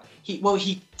that?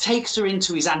 He takes her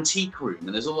into his antique room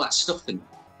and there's all that stuff in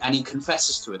there. And he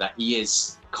confesses to her that he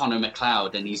is Connor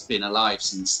McLeod and he's been alive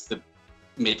since the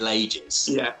Middle Ages.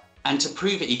 Yeah. And to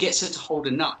prove it, he gets her to hold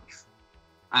a knife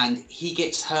and he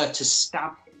gets her to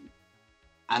stab him.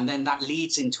 And then that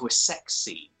leads into a sex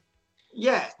scene,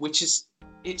 Yeah.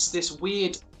 it's this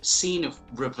weird scene of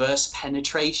reverse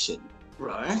penetration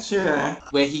Right. Yeah.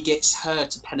 where he gets her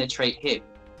to penetrate him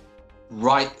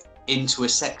right into a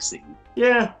sex scene.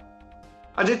 Yeah.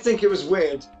 I did think it was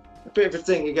weird. A bit of a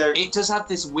thing. You go. It does have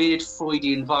this weird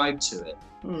Freudian vibe to it.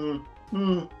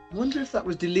 I wonder if that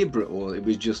was deliberate or it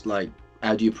was just like,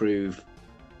 how do you prove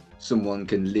someone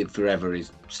can live forever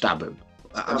is stab them?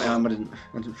 I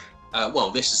don't-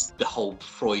 Well, this is the whole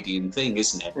Freudian thing,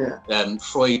 isn't it? Yeah.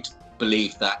 Freud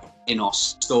believed that in our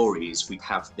stories we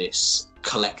have this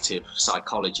collective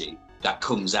psychology that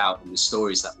comes out in the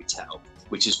stories that we tell,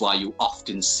 which is why you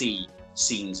often see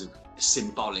scenes of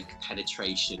symbolic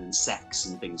penetration and sex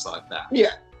and things like that.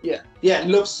 Yeah,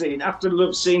 love scene. After the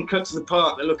love scene, cut to the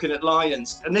park, they're looking at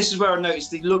lions. And this is where I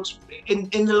noticed he looks, in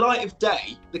the light of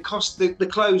day, the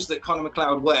clothes that Connor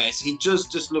McLeod wears, he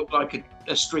just look like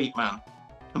a street man,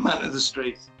 a man of the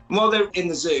street. And while they're in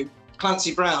the zoo,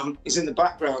 Clancy Brown is in the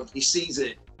background. He sees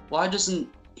it. Why doesn't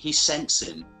he sense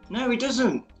him? No, he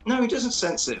doesn't. No, he doesn't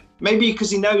sense it. Maybe because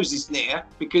he knows he's near,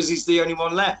 because he's the only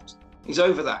one left. He's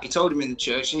over that. He told him in the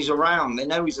church and he's around. They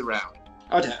know he's around.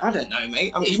 I don't know,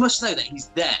 mate. He must know that he's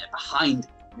there behind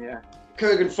him. Yeah.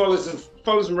 Kurgan follows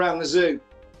them around the zoo,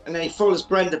 and then he follows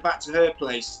Brenda back to her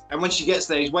place. And when she gets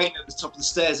there, he's waiting at the top of the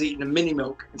stairs eating a mini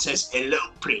milk and says, "Hello,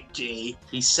 pretty."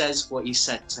 He says what he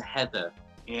said to Heather.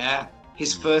 Yeah,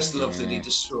 his first love that he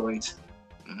destroyed.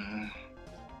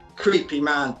 Creepy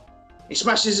man. He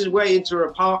smashes his way into her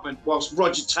apartment whilst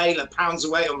Roger Taylor pounds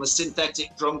away on the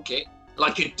synthetic drum kit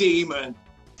like a demon.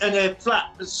 And her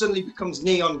flat suddenly becomes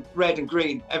neon red and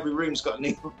green. Every room's got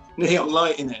a neon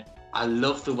light in it. I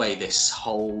love the way this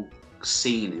whole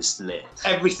scene is lit.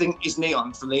 Everything is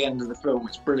neon for the end of the film.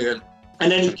 It's brilliant.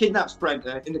 And then he kidnaps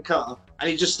Brenda in the car and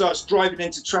he just starts driving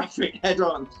into traffic head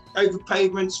on, over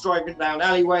pavements, driving down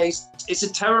alleyways. It's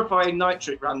a terrifying night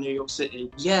trip around New York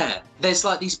City. Yeah, there's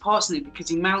like these parts in it because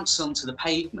he mounts onto the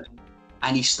pavement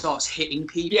and he starts hitting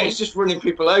people. Yeah, he's just running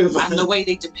people over. And the way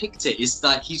they depict it is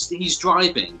that he's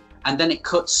driving and then it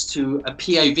cuts to a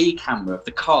POV camera of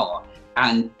the car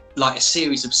and like a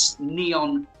series of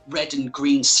neon red and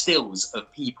green stills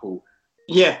of people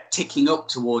ticking up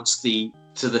towards the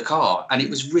car, and it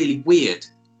was really weird.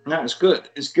 No, it's good.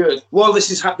 It's good. While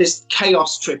this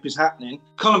chaos trip is happening,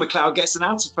 Connor McLeod gets an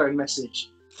answer phone message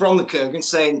from the Kurgan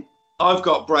saying, "I've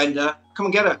got Brenda. Come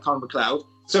and get her, Connor McLeod."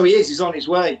 So he's on his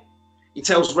way. He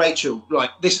tells Rachel, "Right,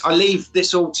 I leave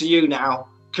this all to you now,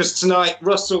 because tonight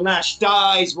Russell Nash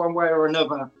dies one way or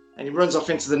another." And he runs off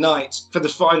into the night for the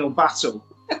final battle.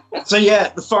 So yeah,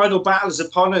 the final battle is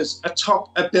upon us.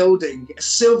 Atop a building, a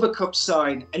Silver Cup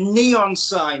sign, a neon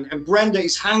sign, and Brenda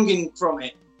is hanging from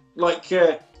it like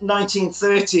a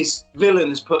 1930s villain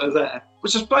has put her there.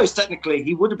 Which I suppose technically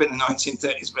he would have been a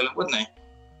 1930s villain, wouldn't he?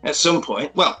 At some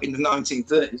point, well, in the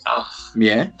 1930s. Oh,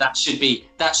 yeah. That should be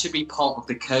part of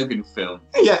the Kurgan film.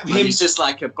 Yeah, When he's just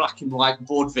like a black and white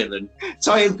board villain.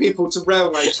 tying people to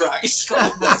railway tracks.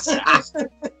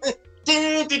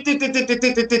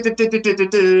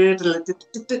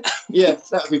 Yeah,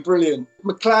 that would be brilliant.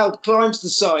 McLeod climbs the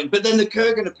sign, but then the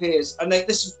Kurgan appears, and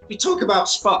we talk about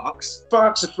sparks.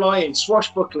 Sparks are flying,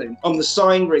 swashbuckling on the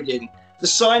sign rigging. The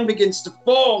sign begins to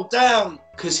fall down.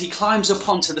 Because he climbs up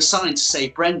onto the sign to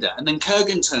save Brenda, and then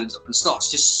Kurgan turns up and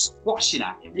starts just squashing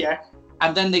at him. Yeah.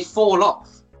 And then they fall off.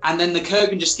 And then the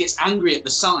Kurgan just gets angry at the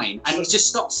sign, and he just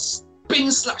starts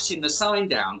spin slashing the sign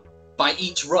down by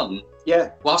each rung,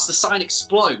 Yeah. whilst the sign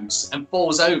explodes and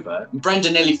falls over, and Brenda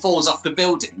nearly falls off the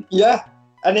building. Yeah.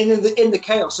 And then in the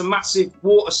chaos, a massive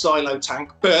water silo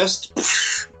tank burst.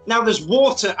 Now there's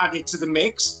water added to the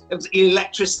mix of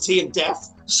electricity and death.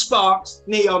 Sparks,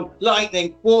 neon,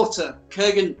 lightning, water.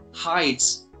 Kurgan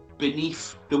hides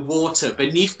beneath the water,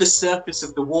 beneath the surface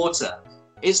of the water.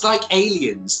 It's like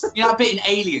Aliens. You know that bit in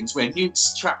Aliens where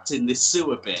Newt's trapped in this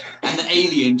sewer bit and the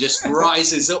alien just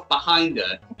rises up behind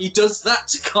her? He does that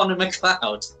to Connor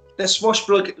McLeod. They're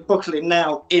swashbuckling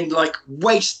now in like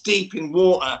waist deep in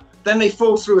water. Then they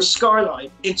fall through a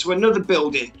skylight into another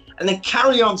building. and then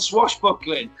carry on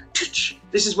swashbuckling.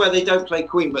 This is where they don't play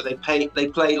Queen, but they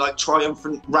play like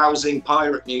triumphant, rousing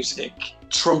pirate music.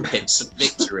 Trumpets of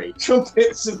victory.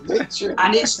 Trumpets of victory.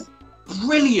 And it's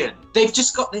brilliant. They've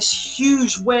just got this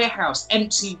huge warehouse,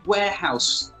 empty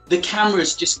warehouse. The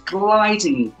camera's just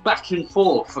gliding back and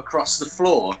forth across the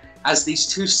floor as these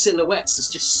two silhouettes is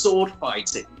just sword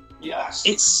fighting. Yes.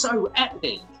 It's so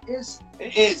epic.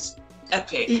 It is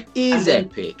epic. It is And then-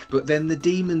 epic, but then the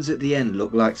demons at the end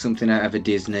look like something out of a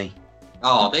Disney.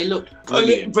 Oh, they look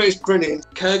brilliant. But it's brilliant.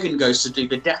 Kurgan goes to do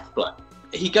the death blow.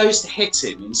 He goes to hit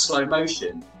him in slow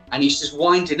motion, and he's just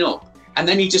winding up. And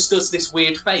then he just does this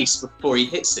weird face before he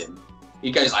hits him.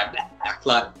 He goes like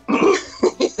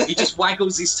he just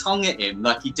waggles his tongue at him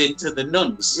like he did to the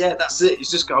nuns. Yeah, that's it.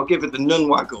 He's just got to give it the nun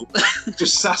waggle.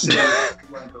 Just sassy.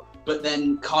 But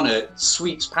then Connor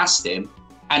sweeps past him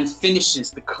and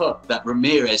finishes the cut that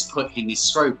Ramirez put in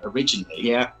his throat originally.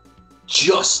 Yeah.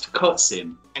 Just cuts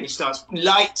him. And he starts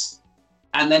light.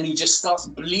 And then he just starts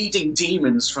bleeding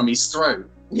demons from his throat.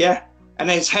 Yeah. And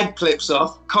then his head clips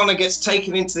off. Connor gets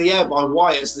taken into the air by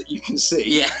wires that you can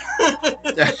see.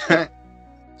 Yeah.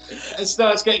 And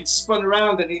starts getting spun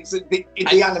around, and it's the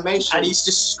animation. And he's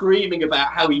just screaming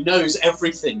about how he knows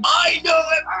everything. I know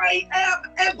it. I am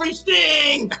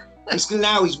everything.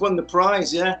 Now he's won the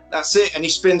prize. Yeah, that's it. And he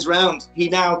spins round. He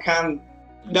now can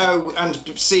know and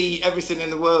see everything in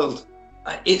the world.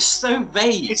 It's so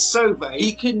vague. It's so vague.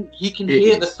 He can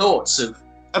hear the thoughts of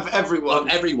everyone,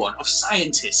 of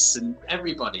scientists and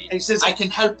everybody. And he says, I can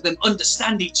help them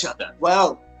understand each other.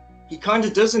 Well, he kind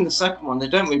of does in the second one,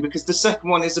 don't we? Because the second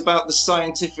one is about the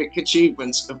scientific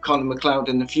achievements of Connor McLeod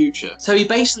in the future. So he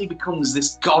basically becomes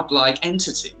this godlike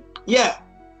entity. Yeah,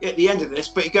 at the end of this,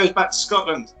 but he goes back to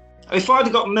Scotland. If I'd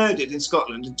have got murdered in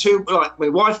Scotland and my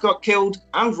wife got killed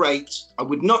and raped, I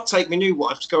would not take my new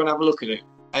wife to go and have a look at it.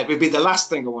 It would be the last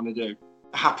thing I want to do.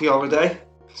 A happy holiday.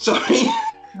 Sorry.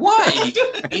 Why?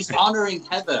 He's honouring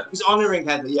Heather. He's honouring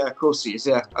Heather, yeah, of course he is,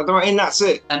 yeah. And that's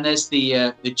it. And there's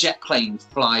the jet plane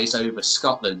flies over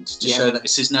Scotland to show that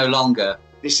this is no longer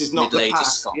This is not the Mid-Ages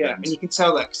past. Scotland. Yeah, and you can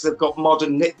tell that because they've got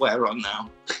modern knitwear on now.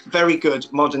 Very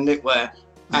good modern knitwear.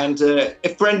 And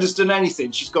if Brenda's done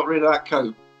anything, she's got rid of that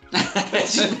coat.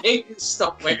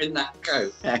 Stop wearing that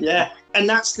coat. Yeah, and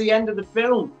that's the end of the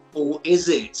film. Or is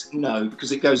it? No,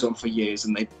 because it goes on for years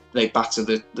and they batter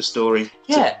the story.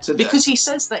 Yeah, to because he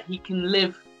says that he can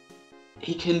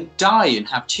die and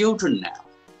have children now.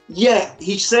 Yeah,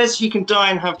 he says he can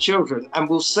die and have children, and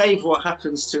we'll save what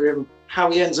happens to him, how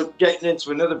he ends up getting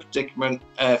into another predicament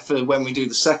for when we do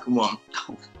the second one.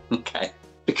 Okay.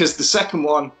 Because the second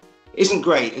one isn't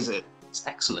great, is it? It's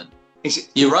excellent. Is it?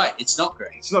 You're right, it's not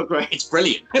great. It's not great. It's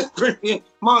brilliant. It's brilliant.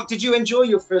 Mark, did you enjoy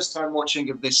your first time watching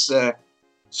of this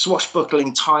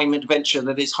swashbuckling time adventure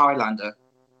that is Highlander?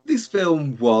 This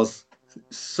film was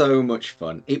so much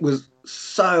fun. It was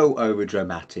so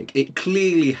overdramatic. It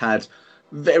clearly had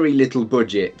very little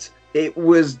budget. It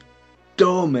was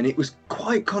dumb and it was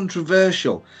quite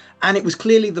controversial. And it was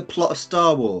clearly the plot of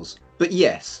Star Wars. But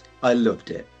yes, I loved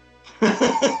it.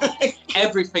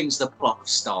 Everything's the plot of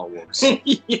Star Wars.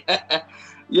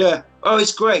 Yeah. Oh,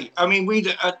 it's great. I mean,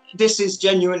 this is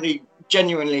genuinely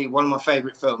one of my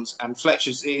favourite films, and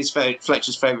Fletcher's favourite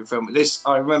film.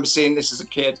 I remember seeing this as a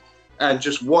kid and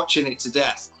just watching it to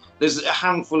death. There's a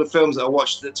handful of films that I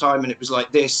watched at the time, and it was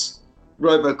like this,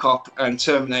 RoboCop and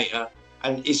Terminator,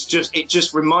 and it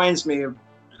just reminds me of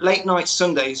late night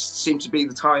Sundays. Seem to be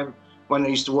the time when I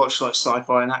used to watch like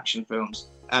sci-fi and action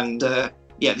films, and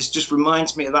this just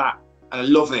reminds me of that, and I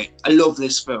love it. I love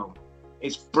this film.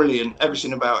 It's brilliant,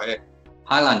 everything about it.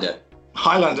 Highlander,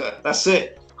 that's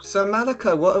it. So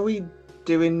Malika, what are we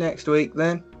doing next week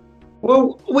then?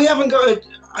 Well, we haven't got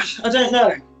I don't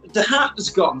know. The hat is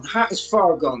gone. The hat is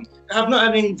far gone. I've not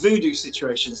had any voodoo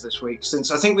situations this week, since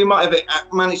I think we might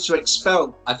have managed to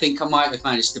expel. I think I might have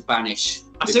managed to banish.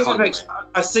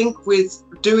 I think with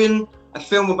doing a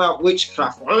film about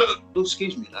witchcraft. Oh,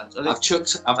 excuse me, lads. I've chucked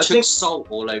salt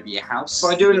all over your house.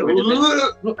 By doing Are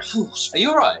you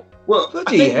alright? Well,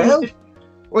 Bloody hell.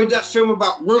 With that film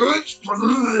about Oh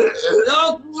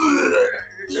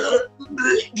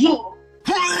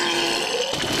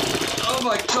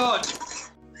my god!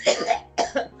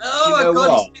 Oh You my know god!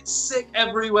 what? It's sick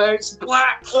everywhere. It's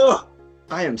black. Oh,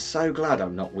 I am so glad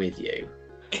I'm not with you.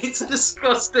 It's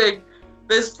disgusting.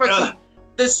 There's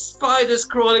spiders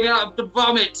crawling out of the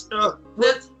vomit.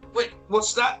 wait,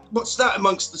 what's that? What's that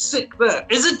amongst the sick there?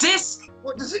 Is a disc.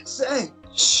 What does it say?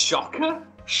 Shocker.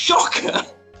 Shocker!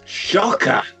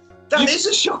 Shocker! That is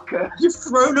a shocker. You've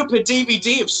thrown up a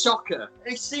DVD of Shocker.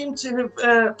 They seem to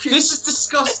have. This is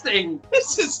disgusting.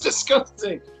 This is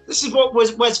disgusting. This is what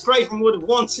Wes Craven would have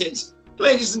wanted.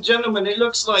 Ladies and gentlemen, it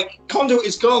looks like Conduit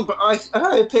is gone, but I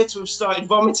appear to have started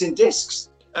vomiting discs.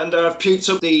 And I've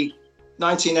puked up the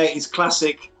 1980s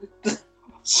classic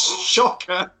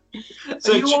Shocker.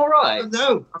 Are you all right?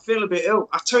 No, I feel a bit ill.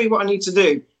 I'll tell you what I need to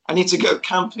do. I need to go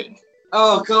camping.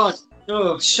 Oh, God.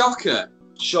 Oh, Shocker.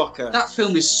 Shocker. That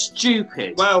film is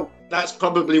stupid. Well, that's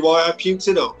probably why I puked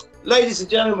it up. Ladies and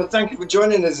gentlemen, thank you for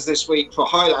joining us this week for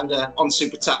Highlander on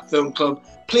Super Tap Film Club.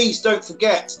 Please don't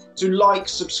forget to like,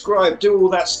 subscribe, do all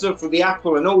that stuff with the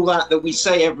Apple and all that we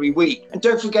say every week. And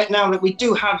don't forget now that we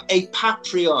do have a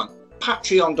Patreon,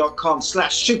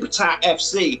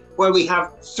 patreon.com/SuperTapFC, where we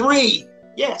have three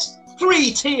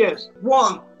tiers.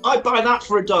 1, I buy that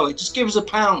for $1. Just give us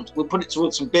 £1. We'll put it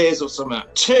towards some beers or something.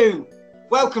 2,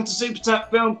 welcome to Super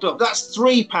Tap Film Club. That's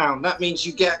 £3. That means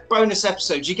you get bonus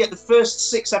episodes. You get the first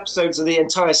 6 episodes of the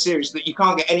entire series that you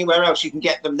can't get anywhere else. You can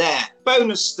get them there.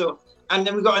 Bonus stuff. And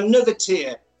then we've got another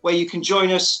tier where you can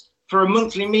join us for a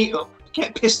monthly meetup.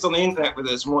 Get pissed on the internet with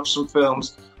us and watch some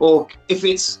films. Or if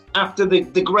it's after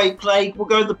the Great Plague, we'll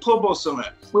go to the pub or something.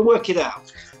 We'll work it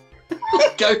out.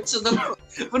 Go to the pub.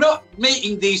 We're not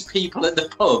meeting these people at the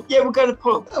pub. Yeah, we'll go to the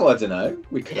pub. Oh, I don't know.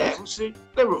 We could. Yeah, we'll see.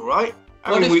 They're all right.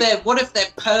 What if they're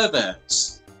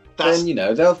perverts? Then, you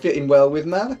know, they'll fit in well with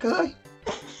Malachi.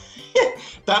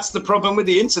 That's the problem with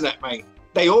the internet, mate.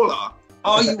 They all are.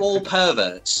 Are you all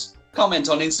perverts? Comment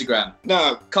on Instagram.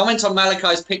 No. Comment on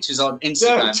Malachi's pictures on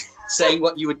Instagram Don't. saying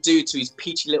what you would do to his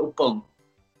peachy little bum.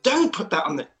 Don't put that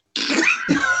on the...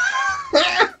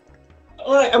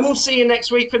 All right, and we'll see you next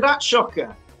week for that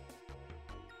shocker.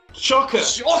 Shocker.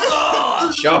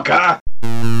 Shocker! Shocker!